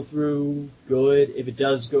doesn't go through, good. If it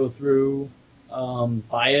does go through,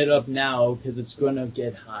 buy it up now because it's going to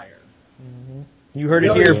get higher. Mm-hmm. You heard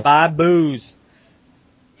it here, buy booze.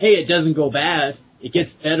 Hey, it doesn't go bad. It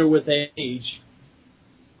gets better with age.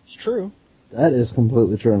 It's true. That is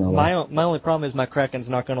completely true. My only problem is my Kraken's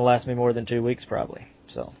not going to last me more than 2 weeks, probably.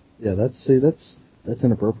 So. Yeah, that's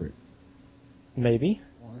inappropriate. Maybe.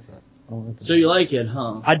 So you like it,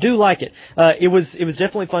 huh? I do like it. It was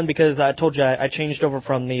definitely fun because I told you I changed over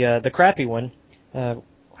from the crappy one.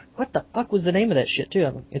 What the fuck was the name of that shit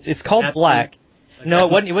too? It's called Captain Black. No,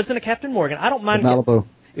 it wasn't. It wasn't a Captain Morgan. I don't mind. Malibu.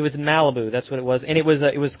 It was Malibu. That's what it was, and it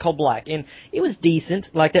was called Black, and it was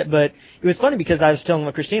decent like that. But it was funny because I was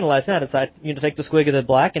telling Christina last night. It's like take the swig of the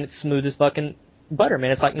Black, and it's smooth as fucking butter,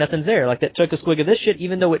 man. It's like nothing's there. Like that, took a swig of this shit,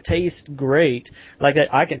 even though it tastes great. Like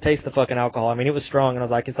that, I can taste the fucking alcohol. I mean, it was strong, and I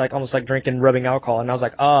was like, it's like almost like rubbing alcohol. And I was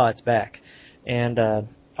like, it's back. And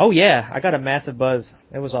oh yeah, I got a massive buzz.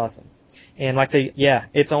 It was awesome. And like I say, yeah,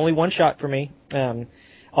 it's only one shot for me.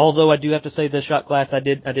 Although I do have to say the shot glass, I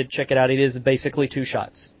did check it out. It is basically 2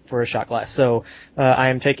 shots for a shot glass. So I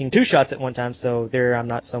am taking 2 shots at one time, so there I'm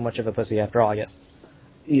not so much of a pussy after all, I guess.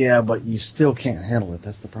 Yeah, but you still can't handle it.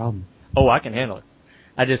 That's the problem. Oh, I can handle it.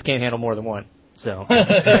 I just can't handle more than one. So.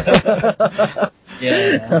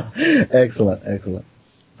 Yeah. Excellent.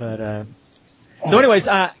 But so anyways,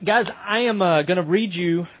 guys, I am going to read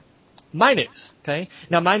you my news, okay?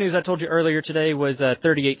 Now, my news, I told you earlier today, was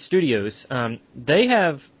 38 Studios. They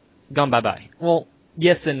have gone bye-bye. Well,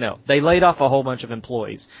 yes and no. They laid off a whole bunch of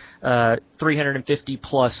employees.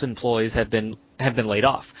 350-plus employees have been laid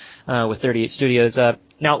off with 38 Studios.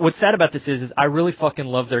 Now, what's sad about this is I really fucking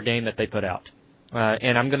love their game that they put out.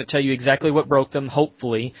 And I'm going to tell you exactly what broke them,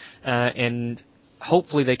 hopefully, and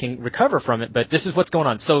hopefully they can recover from it, but this is what's going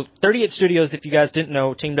on. So 38 Studios, if you guys didn't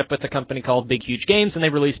know, teamed up with a company called Big Huge Games, and they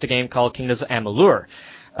released a game called Kingdoms of Amalur,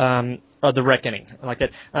 or The Reckoning, like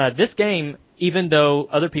that. This game, even though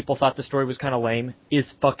other people thought the story was kind of lame,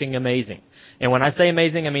 is fucking amazing. And when I say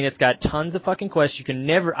amazing, I mean it's got tons of fucking quests.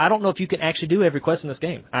 I don't know if you can actually do every quest in this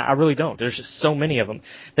game. I really don't. There's just so many of them.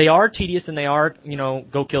 They are tedious and they are,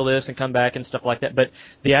 go kill this and come back and stuff like that, but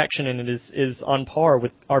the action in it is on par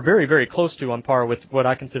with, are very, very close to on par with what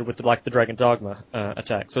I consider with the Dragon Dogma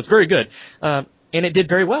attack. So it's very good. And it did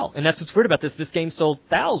very well. And that's what's weird about this. This game sold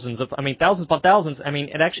thousands upon thousands. I mean,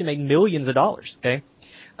 it actually made millions of dollars, okay?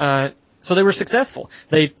 So they were successful.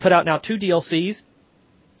 They've put out now 2 DLCs,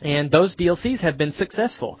 and those DLCs have been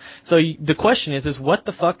successful. So the question is what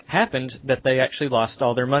the fuck happened that they actually lost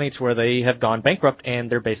all their money to where they have gone bankrupt and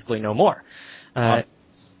they're basically no more?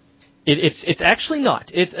 It's actually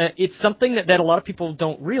not. It's something that a lot of people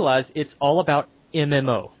don't realize. It's all about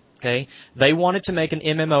MMO. Okay, they wanted to make an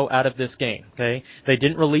MMO out of this game. Okay, they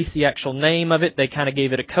didn't release the actual name of it. They kind of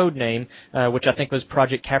gave it a code name, which I think was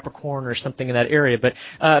Project Capricorn or something in that area. But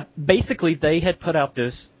basically, they had put out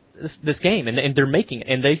this game, and they're making it,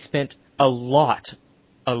 and they spent a lot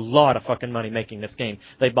of fucking money making this game.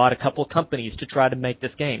 They bought a couple of companies to try to make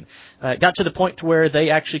this game. It got to the point to where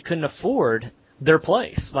they actually couldn't afford their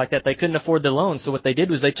place like that. They couldn't afford the loan, so what they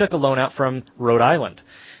did was they took a loan out from Rhode Island.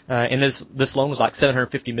 And this loan was like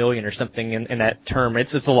 $750 million or something in that term.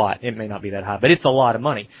 It's a lot. It may not be that high, but it's a lot of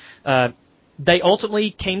money. They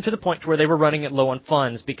ultimately came to the point where they were running it low on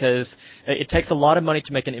funds because it takes a lot of money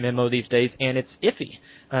to make an MMO these days, and it's iffy.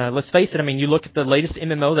 Let's face it. I mean, you look at the latest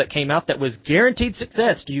MMO that came out that was guaranteed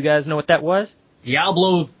success. Do you guys know what that was?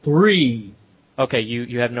 Diablo 3. Okay,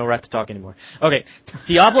 you have no right to talk anymore. Okay,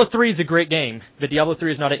 Diablo 3 is a great game, but Diablo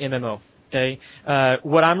 3 is not an MMO. Okay,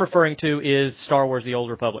 what I'm referring to is Star Wars: The Old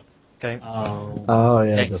Republic. Okay. Oh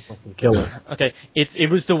yeah, okay. The fucking killer. Okay, it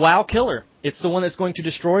was the WoW killer. It's the one that's going to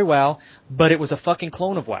destroy WoW, but it was a fucking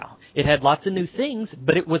clone of WoW. It had lots of new things,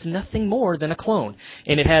 but it was nothing more than a clone.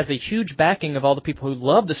 And it has a huge backing of all the people who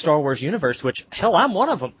love the Star Wars universe, which, hell, I'm one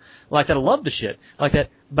of them. Like that, I love the shit. Like that,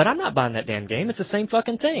 but I'm not buying that damn game. It's the same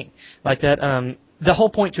fucking thing. Like that, the whole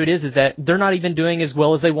point to it is that they're not even doing as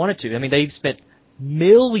well as they wanted to. I mean, they've spent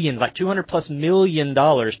millions, like $200+ million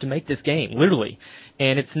to make this game, literally,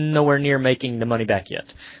 and it's nowhere near making the money back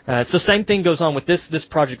yet. So same thing goes on with this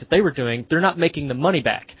project that they were doing. They're not making the money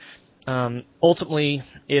back. Ultimately,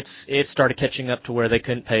 it started catching up to where they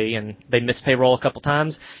couldn't pay, and they missed payroll a couple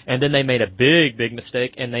times, and then they made a big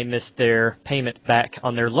mistake, and they missed their payment back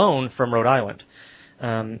on their loan from Rhode Island.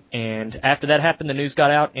 And after that happened, the news got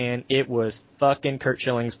out, and it was fucking Curt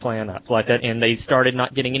Schilling's plan up like that, and they started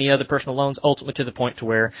not getting any other personal loans, ultimately to the point to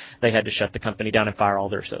where they had to shut the company down and fire all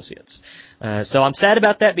their associates. So I'm sad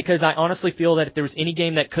about that because I honestly feel that if there was any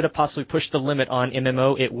game that could have possibly pushed the limit on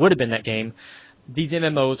MMO, it would have been that game. These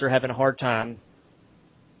MMOs are having a hard time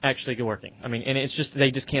actually working. I mean, and it's just, they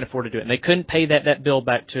just can't afford to do it. And they couldn't pay that bill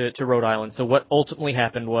back to Rhode Island. So what ultimately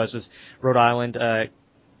happened was Rhode Island,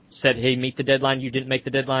 said, hey, meet the deadline, you didn't make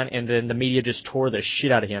the deadline, and then the media just tore the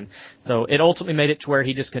shit out of him. So it ultimately made it to where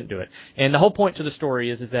he just couldn't do it. And the whole point to the story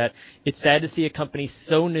is that it's sad to see a company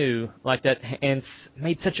so new like that and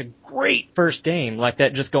made such a great first game like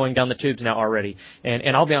that just going down the tubes now already.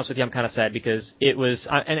 And I'll be honest with you, I'm kind of sad because it was,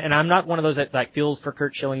 and I'm not one of those that like feels for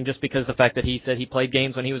Curt Schilling just because the fact that he said he played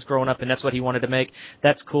games when he was growing up and that's what he wanted to make.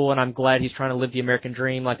 That's cool, and I'm glad he's trying to live the American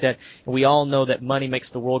dream like that. And we all know that money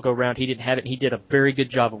makes the world go round. He didn't have it. He did a very good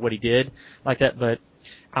job of what he did like that, but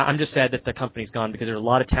I'm just sad that the company's gone because there's a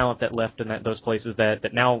lot of talent that left in those places that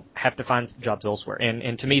now have to find jobs elsewhere.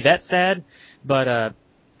 And to me, that's sad, but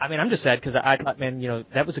I mean, I'm just sad because I thought, man,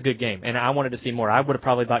 that was a good game, and I wanted to see more. I would have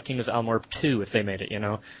probably bought Kingdoms of Amalur 2 if they made it,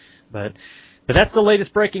 But that's the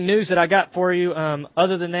latest breaking news that I got for you.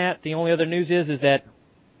 Other than that, the only other news is that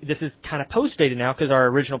this is kind of post-dated now because our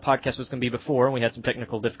original podcast was going to be before, and we had some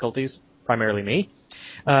technical difficulties, primarily me,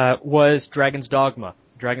 was Dragon's Dogma.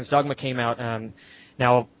 Dragon's Dogma came out.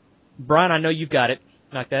 Now, Brian, I know you've got it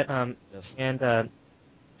like that. Yes. And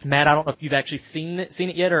Matt, I don't know if you've actually seen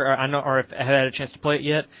it yet, or if have had a chance to play it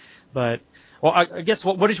yet. But well, I guess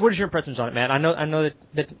what is your impressions on it, Matt? I know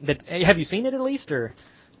that have you seen it at least, or?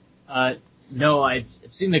 No, I've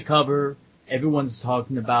seen the cover. Everyone's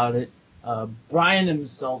talking about it. Brian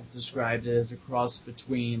himself described it as a cross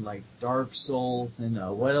between like Dark Souls and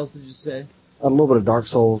what else did you say? A little bit of Dark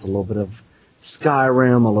Souls, a little bit of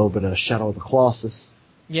Skyrim, a little bit of Shadow of the Colossus.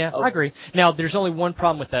 Yeah, I agree. Now, there's only one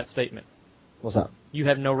problem with that statement. What's that? You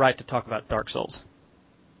have no right to talk about Dark Souls.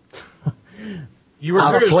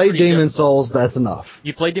 I've played Demon Souls, that's enough.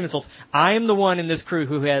 You played Demon Souls. I am the one in this crew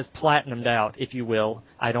who has platinumed out, if you will.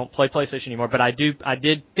 I don't play PlayStation anymore, but I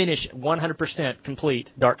did finish 100%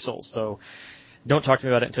 complete Dark Souls, so don't talk to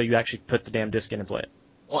me about it until you actually put the damn disc in and play it.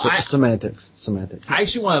 Well, semantics. I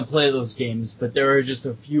actually want to play those games, but there are just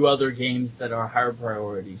a few other games that are higher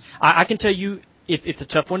priority. I can tell you, it's a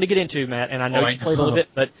tough one to get into, Matt, and I know you played a little bit,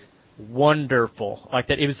 but wonderful. Like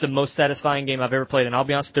that, it was the most satisfying game I've ever played, and I'll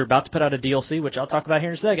be honest, they're about to put out a DLC, which I'll talk about here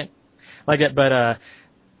in a second. Like that, but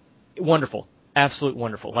wonderful. Absolute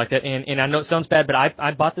wonderful. Like that, and I know it sounds bad, but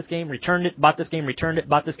I bought this game, returned it, bought this game, returned it,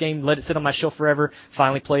 bought this game, let it sit on my shelf forever,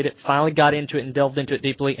 finally played it, finally got into it and delved into it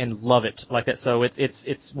deeply and love it. Like that. So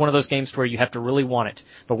it's one of those games where you have to really want it.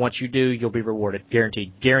 But once you do, you'll be rewarded.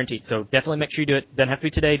 Guaranteed. So definitely make sure you do it. Doesn't have to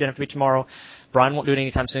be today, doesn't have to be tomorrow. Brian won't do it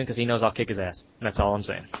anytime soon because he knows I'll kick his ass. And that's all I'm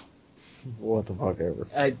saying. What the fuck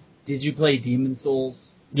ever. Did you play Demon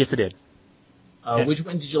Souls? Yes, I did. Which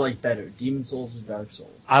one did you like better, Demon Souls or Dark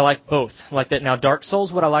Souls? I like both. Like that. Now, Dark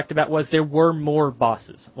Souls, what I liked about was there were more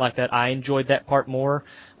bosses. Like that, I enjoyed that part more.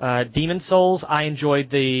 Demon Souls, I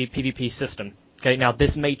enjoyed the PvP system. Okay, now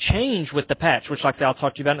this may change with the patch, which, like I said, I'll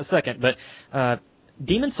talk to you about in a second. But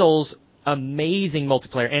Demon Souls, amazing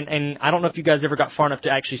multiplayer, and I don't know if you guys ever got far enough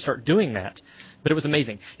to actually start doing that. But it was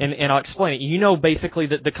amazing. And I'll explain it. You know basically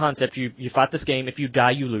the concept. You fight this game. If you die,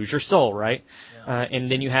 you lose your soul, right? Yeah.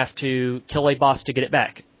 And then you have to kill a boss to get it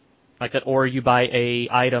back. Like that. Or you buy a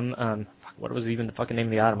item. What was even the fucking name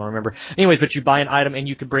of the item? I don't remember. Anyways, but you buy an item and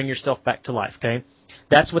you can bring yourself back to life, okay?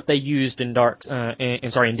 That's what they used in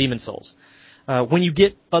in Demon Souls. When you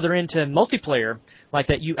get further into multiplayer like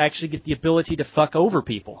that, you actually get the ability to fuck over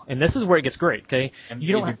people. And this is where it gets great, okay?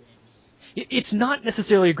 You don't have... It's not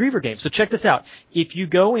necessarily a Griever game. So check this out. If you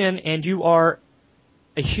go in and you are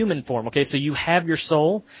a human form, okay, so you have your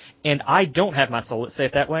soul, and I don't have my soul, let's say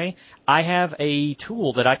it that way, I have a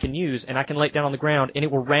tool that I can use, and I can lay it down on the ground, and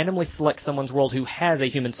it will randomly select someone's world who has a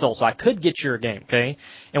human soul. So I could get your game, okay?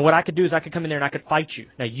 And what I could do is I could come in there and I could fight you.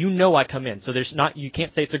 Now, you know I come in, so you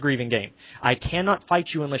can't say it's a grieving game. I cannot fight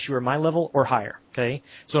you unless you are my level or higher, okay?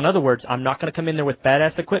 So in other words, I'm not going to come in there with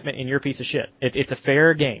badass equipment and you're a piece of shit. It's a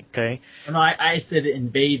fair game, okay? No, I said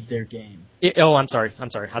invade their game. I'm sorry.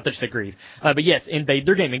 I thought you said grieve. But yes, invade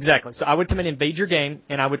their game, exactly. So I would come in and invade your game,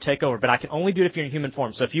 and I would take over. But I can only do it if you're in human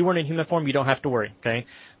form. So if you weren't in human form, you don't have to worry, okay?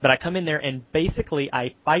 But I come in there, and basically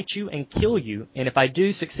I fight you and kill you, and if I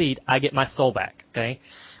do succeed, I get my soul back, okay?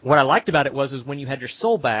 What I liked about it was when you had your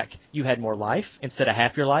soul back, you had more life instead of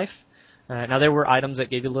half your life. Now, there were items that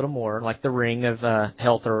gave you a little more, like the Ring of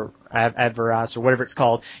Health or Avarice or whatever it's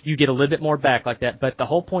called. You get a little bit more back like that. But the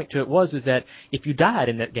whole point to it was that if you died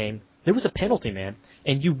in that game, there was a penalty, man,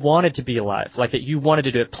 and you wanted to be alive, like that you wanted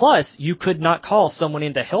to do it. Plus, you could not call someone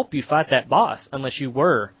in to help you fight that boss unless you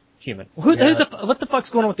were human. What the fuck's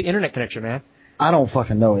going on with the internet connection, man? I don't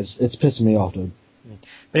fucking know. It's pissing me off, dude.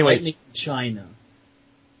 But anyways, China.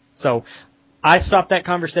 So I stopped that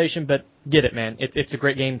conversation, but get it, man. It's a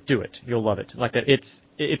great game. Do it. You'll love it. Like that.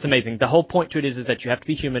 It's amazing. The whole point to it is that you have to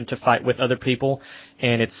be human to fight with other people,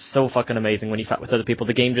 and it's so fucking amazing when you fight with other people.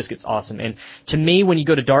 The game just gets awesome. And to me, when you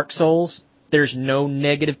go to Dark Souls, there's no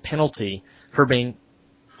negative penalty for being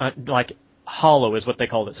like hollow is what they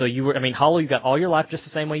called it. So hollow, you got all your life just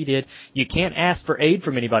the same way you did. You can't ask for aid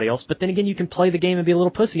from anybody else, but then again, you can play the game and be a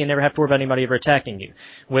little pussy and never have to worry about anybody ever attacking you,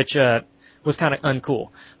 which was kind of uncool.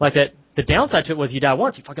 Like that. The downside to it was you die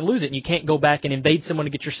once, you fucking lose it, and you can't go back and invade someone to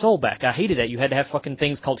get your soul back. I hated that. You had to have fucking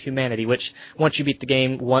things called humanity, which once you beat the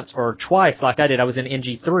game once or twice, like I did, I was in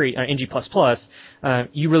NG3, or NG++,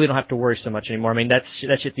 you really don't have to worry so much anymore. I mean, that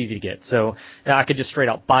shit's easy to get. So I could just straight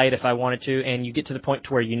out buy it if I wanted to, and you get to the point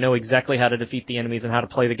to where you know exactly how to defeat the enemies and how to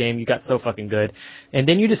play the game. You got so fucking good. And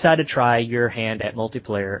then you decide to try your hand at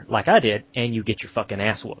multiplayer like I did, and you get your fucking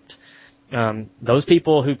ass whooped. Those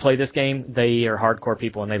people who play this game, they are hardcore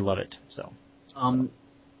people and they love it. So,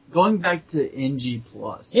 going back to NG+.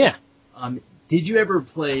 Yeah. Did you ever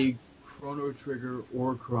play Chrono Trigger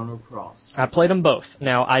or Chrono Cross? I played them both.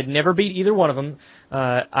 Now, I'd never beat either one of them.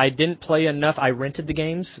 I didn't play enough. I rented the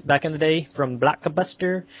games back in the day from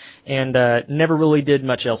Blockbuster and never really did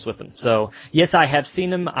much else with them. So, yes, I have seen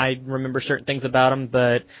them. I remember certain things about them,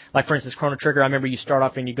 but like, for instance, Chrono Trigger, I remember you start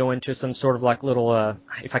off and you go into some sort of like little,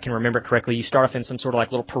 if I can remember it correctly, you start off in some sort of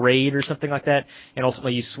like little parade or something like that, and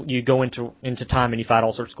ultimately you go into time and you fight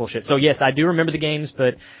all sorts of cool shit. So, yes, I do remember the games,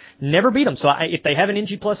 but never beat them. So, if they have an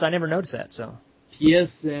NG+, I never noticed that. So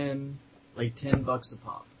PSN, like $10 a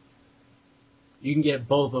pop. You can get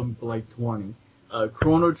both of them for like 20.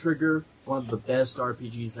 Chrono Trigger, one of the best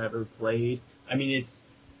RPGs I've ever played. I mean,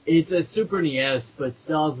 it's a Super NES, but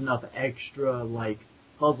still has enough extra like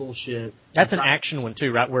puzzle shit. That's an action one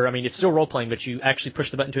too, right? Where I mean, it's still role playing, but you actually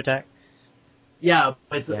push the button to attack. Yeah,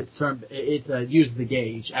 but it's a use the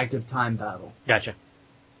gauge, active time battle. Gotcha.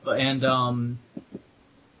 And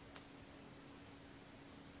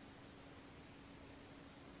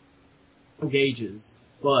gauges,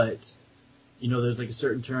 but you know, there's like a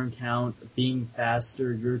certain turn count. Being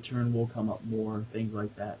faster, your turn will come up more, things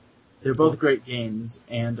like that. They're both great games,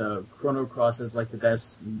 and Chrono Cross is like the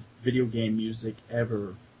best video game music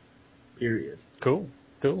ever, period. Cool.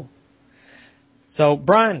 So,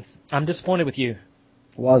 Brian, I'm disappointed with you.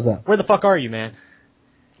 Why is that? Where the fuck are you, man?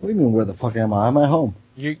 What do you mean, where the fuck am I? I'm at home.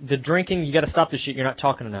 The drinking, you gotta stop this shit. You're not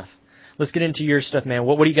talking enough. Let's get into your stuff, man.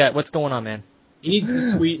 What do you got? What's going on, man? He needs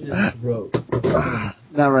to sweeten his throat.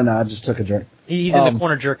 Not right now, I just took a drink. He's in the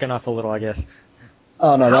corner jerking off a little, I guess.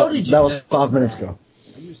 Oh, no, that was 5 minutes ago.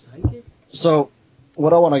 Are you psychic? So,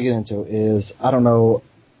 what I want to get into is, I don't know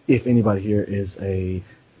if anybody here is a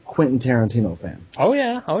Quentin Tarantino fan. Oh,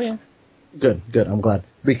 yeah. Good, I'm glad.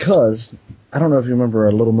 Because, I don't know if you remember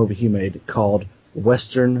a little movie he made called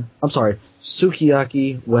Sukiyaki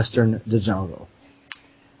Western de Django.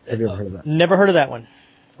 Have you ever heard of that? Never heard of that one.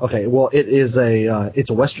 Okay, well, it's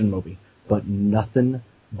a Western movie, but nothing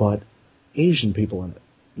but Asian people in it.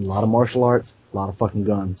 A lot of martial arts, a lot of fucking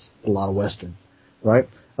guns, a lot of Western, right?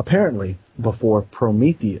 Apparently, before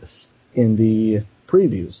Prometheus, in the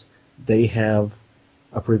previews, they have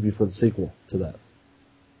a preview for the sequel to that.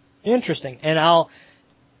 Interesting. And I'll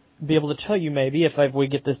be able to tell you maybe if we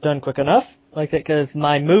get this done quick enough, like that, because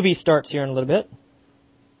my movie starts here in a little bit.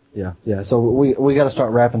 Yeah. So we got to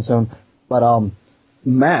start wrapping soon. But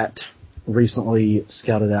Matt recently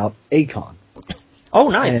scouted out Akon. Oh,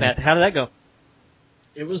 nice, Matt. How did that go?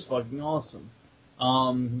 It was fucking awesome.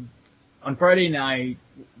 On Friday night,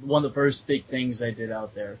 one of the first big things I did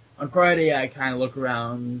out there. On Friday, I kind of look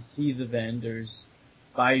around, see the vendors,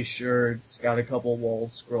 buy shirts, got a couple wall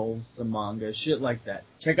scrolls, some manga, shit like that.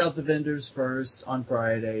 Check out the vendors first on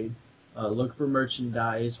Friday. Look for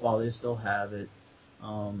merchandise while they still have it.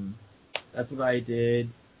 That's what I did.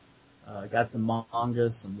 Got some manga,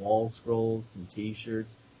 some wall scrolls, some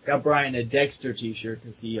t-shirts. Got Brian a Dexter t-shirt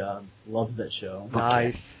because he loves that show.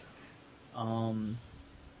 Nice.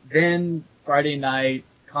 Then Friday night,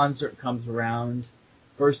 concert comes around.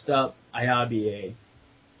 First up, Ayabe,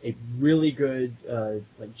 a really good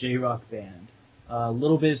like J-rock band. A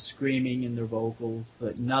little bit of screaming in their vocals,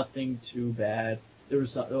 but nothing too bad. There were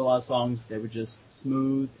a lot of songs that were just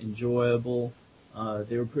smooth, enjoyable.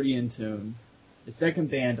 They were pretty in tune. The second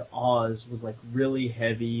band, Oz, was like really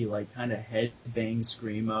heavy, like kind of headbang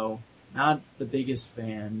screamo. Not the biggest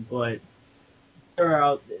fan, but there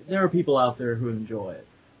are people out there who enjoy it.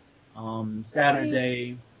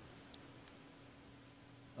 Saturday.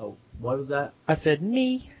 Oh, what was that? I said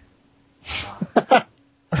me.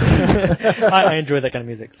 I enjoy that kind of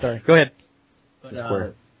music. Sorry. Go ahead.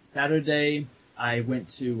 But, Saturday, I went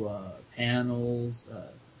to panels.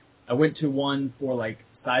 I went to one for like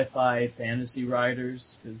sci-fi fantasy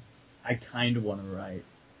writers because I kind of want to write.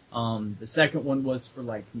 The second one was for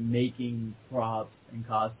like making props and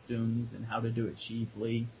costumes and how to do it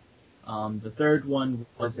cheaply. The third one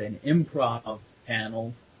was an improv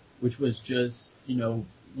panel, which was just,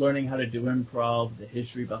 learning how to do improv, the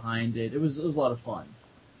history behind it. It was a lot of fun.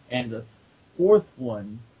 And the fourth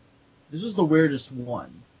one, this was the weirdest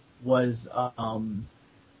one, was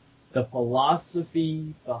the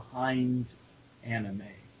philosophy behind anime.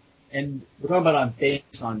 And we're talking about on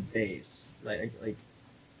base.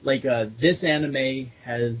 Like this anime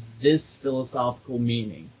has this philosophical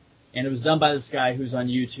meaning. And it was done by this guy who's on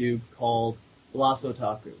YouTube called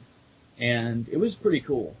Philosophaku. And it was pretty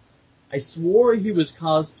cool. I swore he was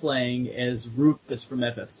cosplaying as Rufus from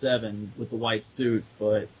FF7 with the white suit,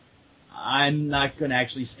 but I'm not going to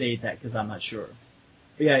actually state that because I'm not sure.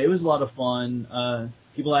 But yeah, it was a lot of fun.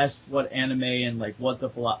 People asked what anime and like what the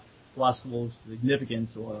philosophical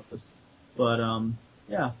significance was. But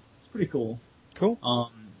yeah, it's pretty cool. Cool.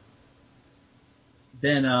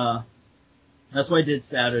 Then that's what I did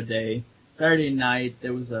Saturday. Saturday night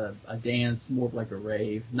there was a dance, more of like a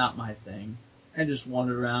rave, not my thing. I just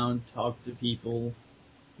wandered around, talked to people,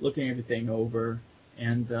 looking everything over,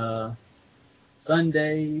 and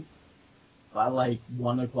Sunday by like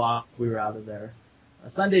 1 o'clock we were out of there.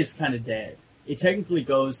 Sunday's kind of dead. It technically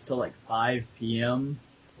goes till like 5 p.m.,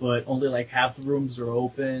 but only like half the rooms are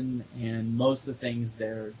open, and most of the things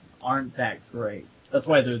there aren't that great. That's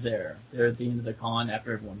why they're there. They're at the end of the con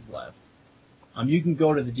after everyone's left. You can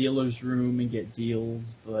go to the dealer's room and get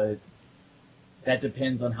deals, but that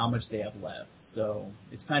depends on how much they have left. So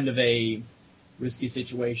it's kind of a risky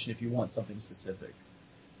situation if you want something specific.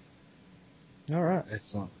 All right.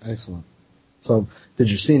 Excellent. So, did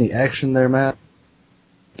you see any action there, Matt?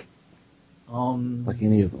 Like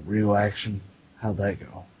any of the real action? How'd that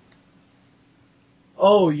go?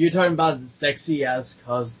 Oh, you're talking about the sexy ass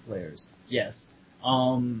cosplayers. Yes.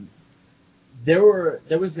 There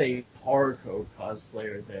was a horror code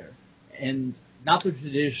cosplayer there, and not the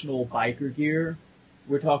traditional biker gear.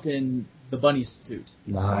 We're talking the bunny suit.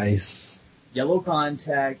 Nice. Yellow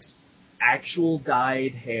contacts, actual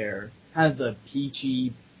dyed hair, kind of the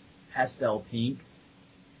peachy pastel pink,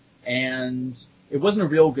 and it wasn't a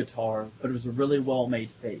real guitar, but it was a really well-made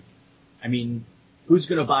fake. I mean, who's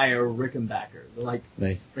gonna buy a Rickenbacker? They're like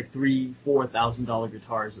 $3,000-$4,000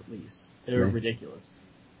 guitars at least. They're ridiculous.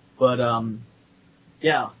 But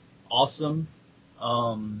yeah, awesome.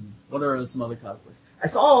 What are some other cosplays? I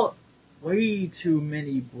saw way too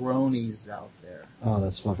many bronies out there. Oh,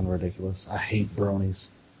 that's fucking ridiculous. I hate bronies.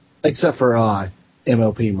 Except for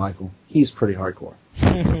MLP Michael. He's pretty hardcore.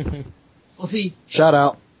 Well, see. Shout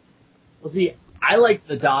out. Well, see, I like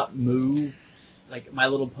the Dot Move, like My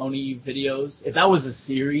Little Pony videos. If that was a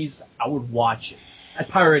series, I would watch it. I'd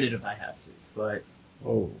pirate it if I have to, but...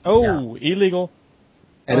 Oh, yeah. Illegal.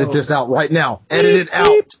 Edit this out right now. Edit it out.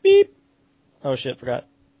 Beep, beep. Oh, shit, forgot.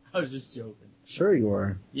 I was just joking. Sure you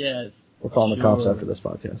were. Yes. We're calling the cops after this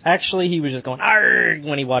podcast. Actually, he was just going, argh,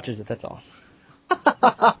 when he watches it, that's all.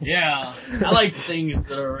 Yeah. I like things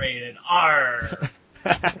that are rated R.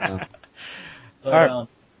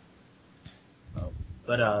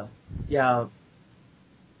 Yeah.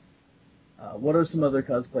 What are some other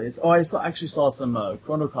cosplays? Oh, I actually saw some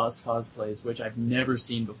Chrono Cross cosplays, which I've never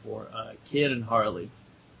seen before. Kid and Harley,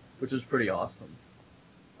 which was pretty awesome.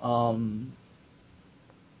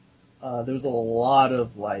 There's a lot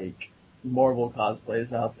of like Marvel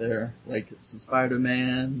cosplays out there, like some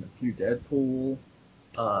Spider-Man, a few Deadpool.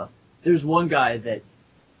 There's one guy that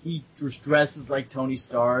he just dresses like Tony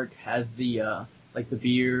Stark, has the like the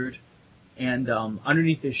beard, and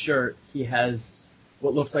underneath his shirt he has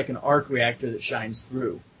what looks like an arc reactor that shines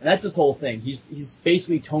through. And that's his whole thing. He's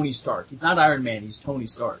basically Tony Stark. He's not Iron Man, he's Tony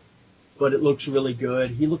Stark. But it looks really good.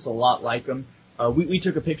 He looks a lot like him. We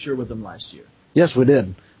took a picture with him last year. Yes, we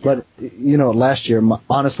did. But, you know, last year,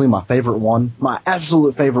 honestly, my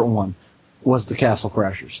absolute favorite one was the Castle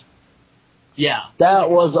Crashers. Yeah. That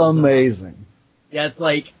was amazing. Yeah, it's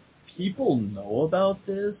like, people know about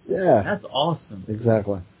this? Yeah. That's awesome.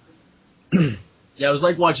 Exactly. Yeah, it was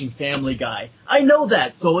like watching Family Guy. I know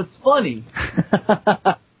that, so it's funny.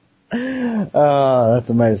 That's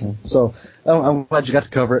amazing. So, I'm glad you got to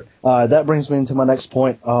cover it. That brings me into my next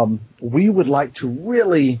point. We would like to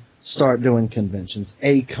really start doing conventions.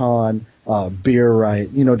 A-Con, Beer Right,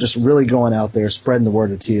 you know, just really going out there, spreading the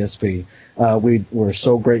word of TSP. We're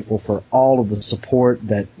so grateful for all of the support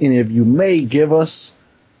that any of you may give us.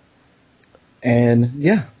 And,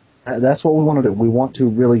 yeah, that's what we want to do. We want to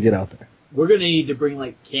really get out there. We're going to need to bring,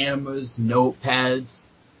 like, cameras, notepads,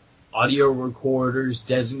 audio recorders,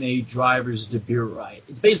 designated drivers to Beer Right.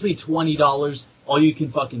 It's basically $20, all you can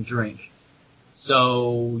fucking drink.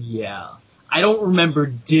 So, yeah. I don't remember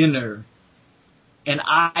dinner, and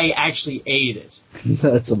I actually ate it.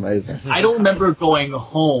 That's amazing. I don't remember going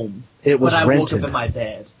home, but I woke up in my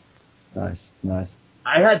bed. Nice.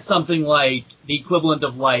 I had something like the equivalent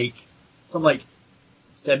of like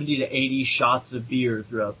 70 to 80 shots of beer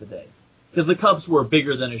throughout the day. Because the cups were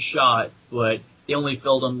bigger than a shot, but they only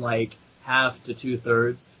filled them like half to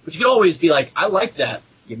 2/3. But you could always be like, I like that.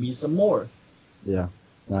 Give me some more. Yeah.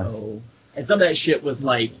 Nice. And some of that shit was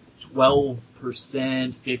like 12%,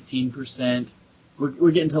 15%.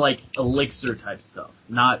 We're getting to like elixir type stuff,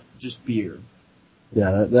 not just beer.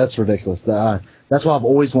 Yeah, that's ridiculous. That's why I've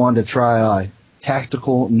always wanted to try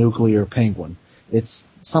Tactical Nuclear Penguin. It's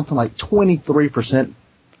something like 23%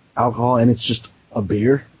 alcohol, and it's just a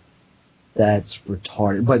beer. That's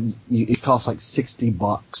retarded. But it costs like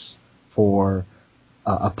 $60 for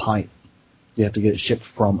a pint. You have to get it shipped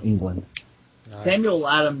from England. Samuel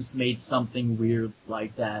Adams made something weird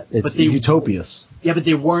like that. It's Utopias. Yeah, but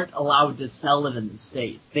they weren't allowed to sell it in the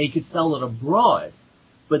States. They could sell it abroad,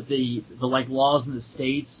 but the like laws in the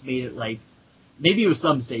States made it like, maybe it was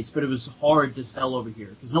some states, but it was hard to sell over here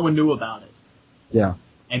because no one knew about it. Yeah.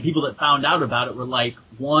 And people that found out about it were like,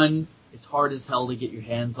 one, it's hard as hell to get your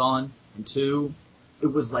hands on, and two, it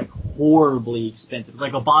was like horribly expensive.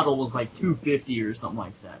 Like a bottle was like $2.50 or something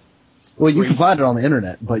like that. Well, you can find it on the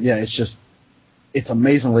internet, but yeah, it's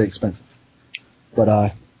amazingly expensive.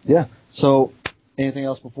 But yeah. So, anything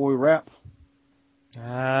else before we wrap?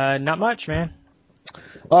 Not much, man.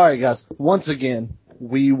 All right, guys. Once again,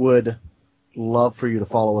 we would love for you to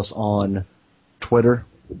follow us on Twitter,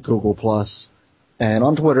 Google+, and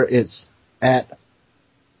on Twitter it's at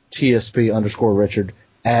TSP_Richard,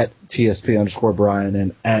 at TSP_Brian,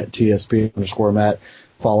 and at TSP_Matt.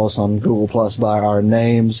 Follow us on Google+ by our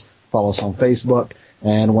names. Follow us on Facebook.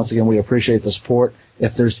 And once again, we appreciate the support.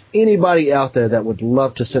 If there's anybody out there that would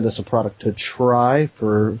love to send us a product to try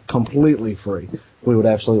for completely free, we would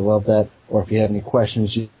absolutely love that. Or if you have any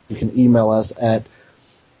questions, you can email us at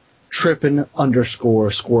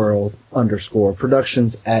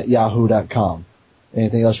trippin_squirrel_productions@yahoo.com.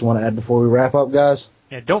 Anything else you want to add before we wrap up, guys?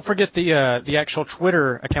 Yeah, don't forget the actual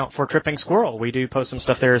Twitter account for Tripping Squirrel. We do post some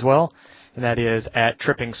stuff there as well, and that is at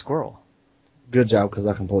Tripping Squirrel. Good job, because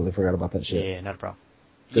I completely forgot about that shit. Yeah, not a problem.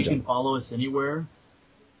 You can follow us anywhere,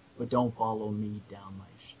 but don't follow me down my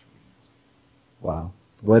street. Wow.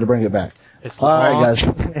 Way to bring it back. All right, guys.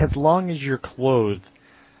 As long as you're clothed,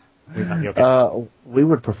 we might be okay. We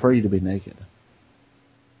would prefer you to be naked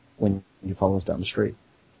when you follow us down the street.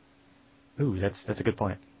 Ooh, that's a good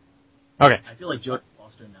point. Okay. I feel like Jodie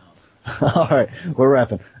Foster now. All right. We're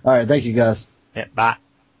wrapping. All right. Thank you, guys. Yeah, bye.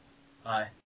 Bye.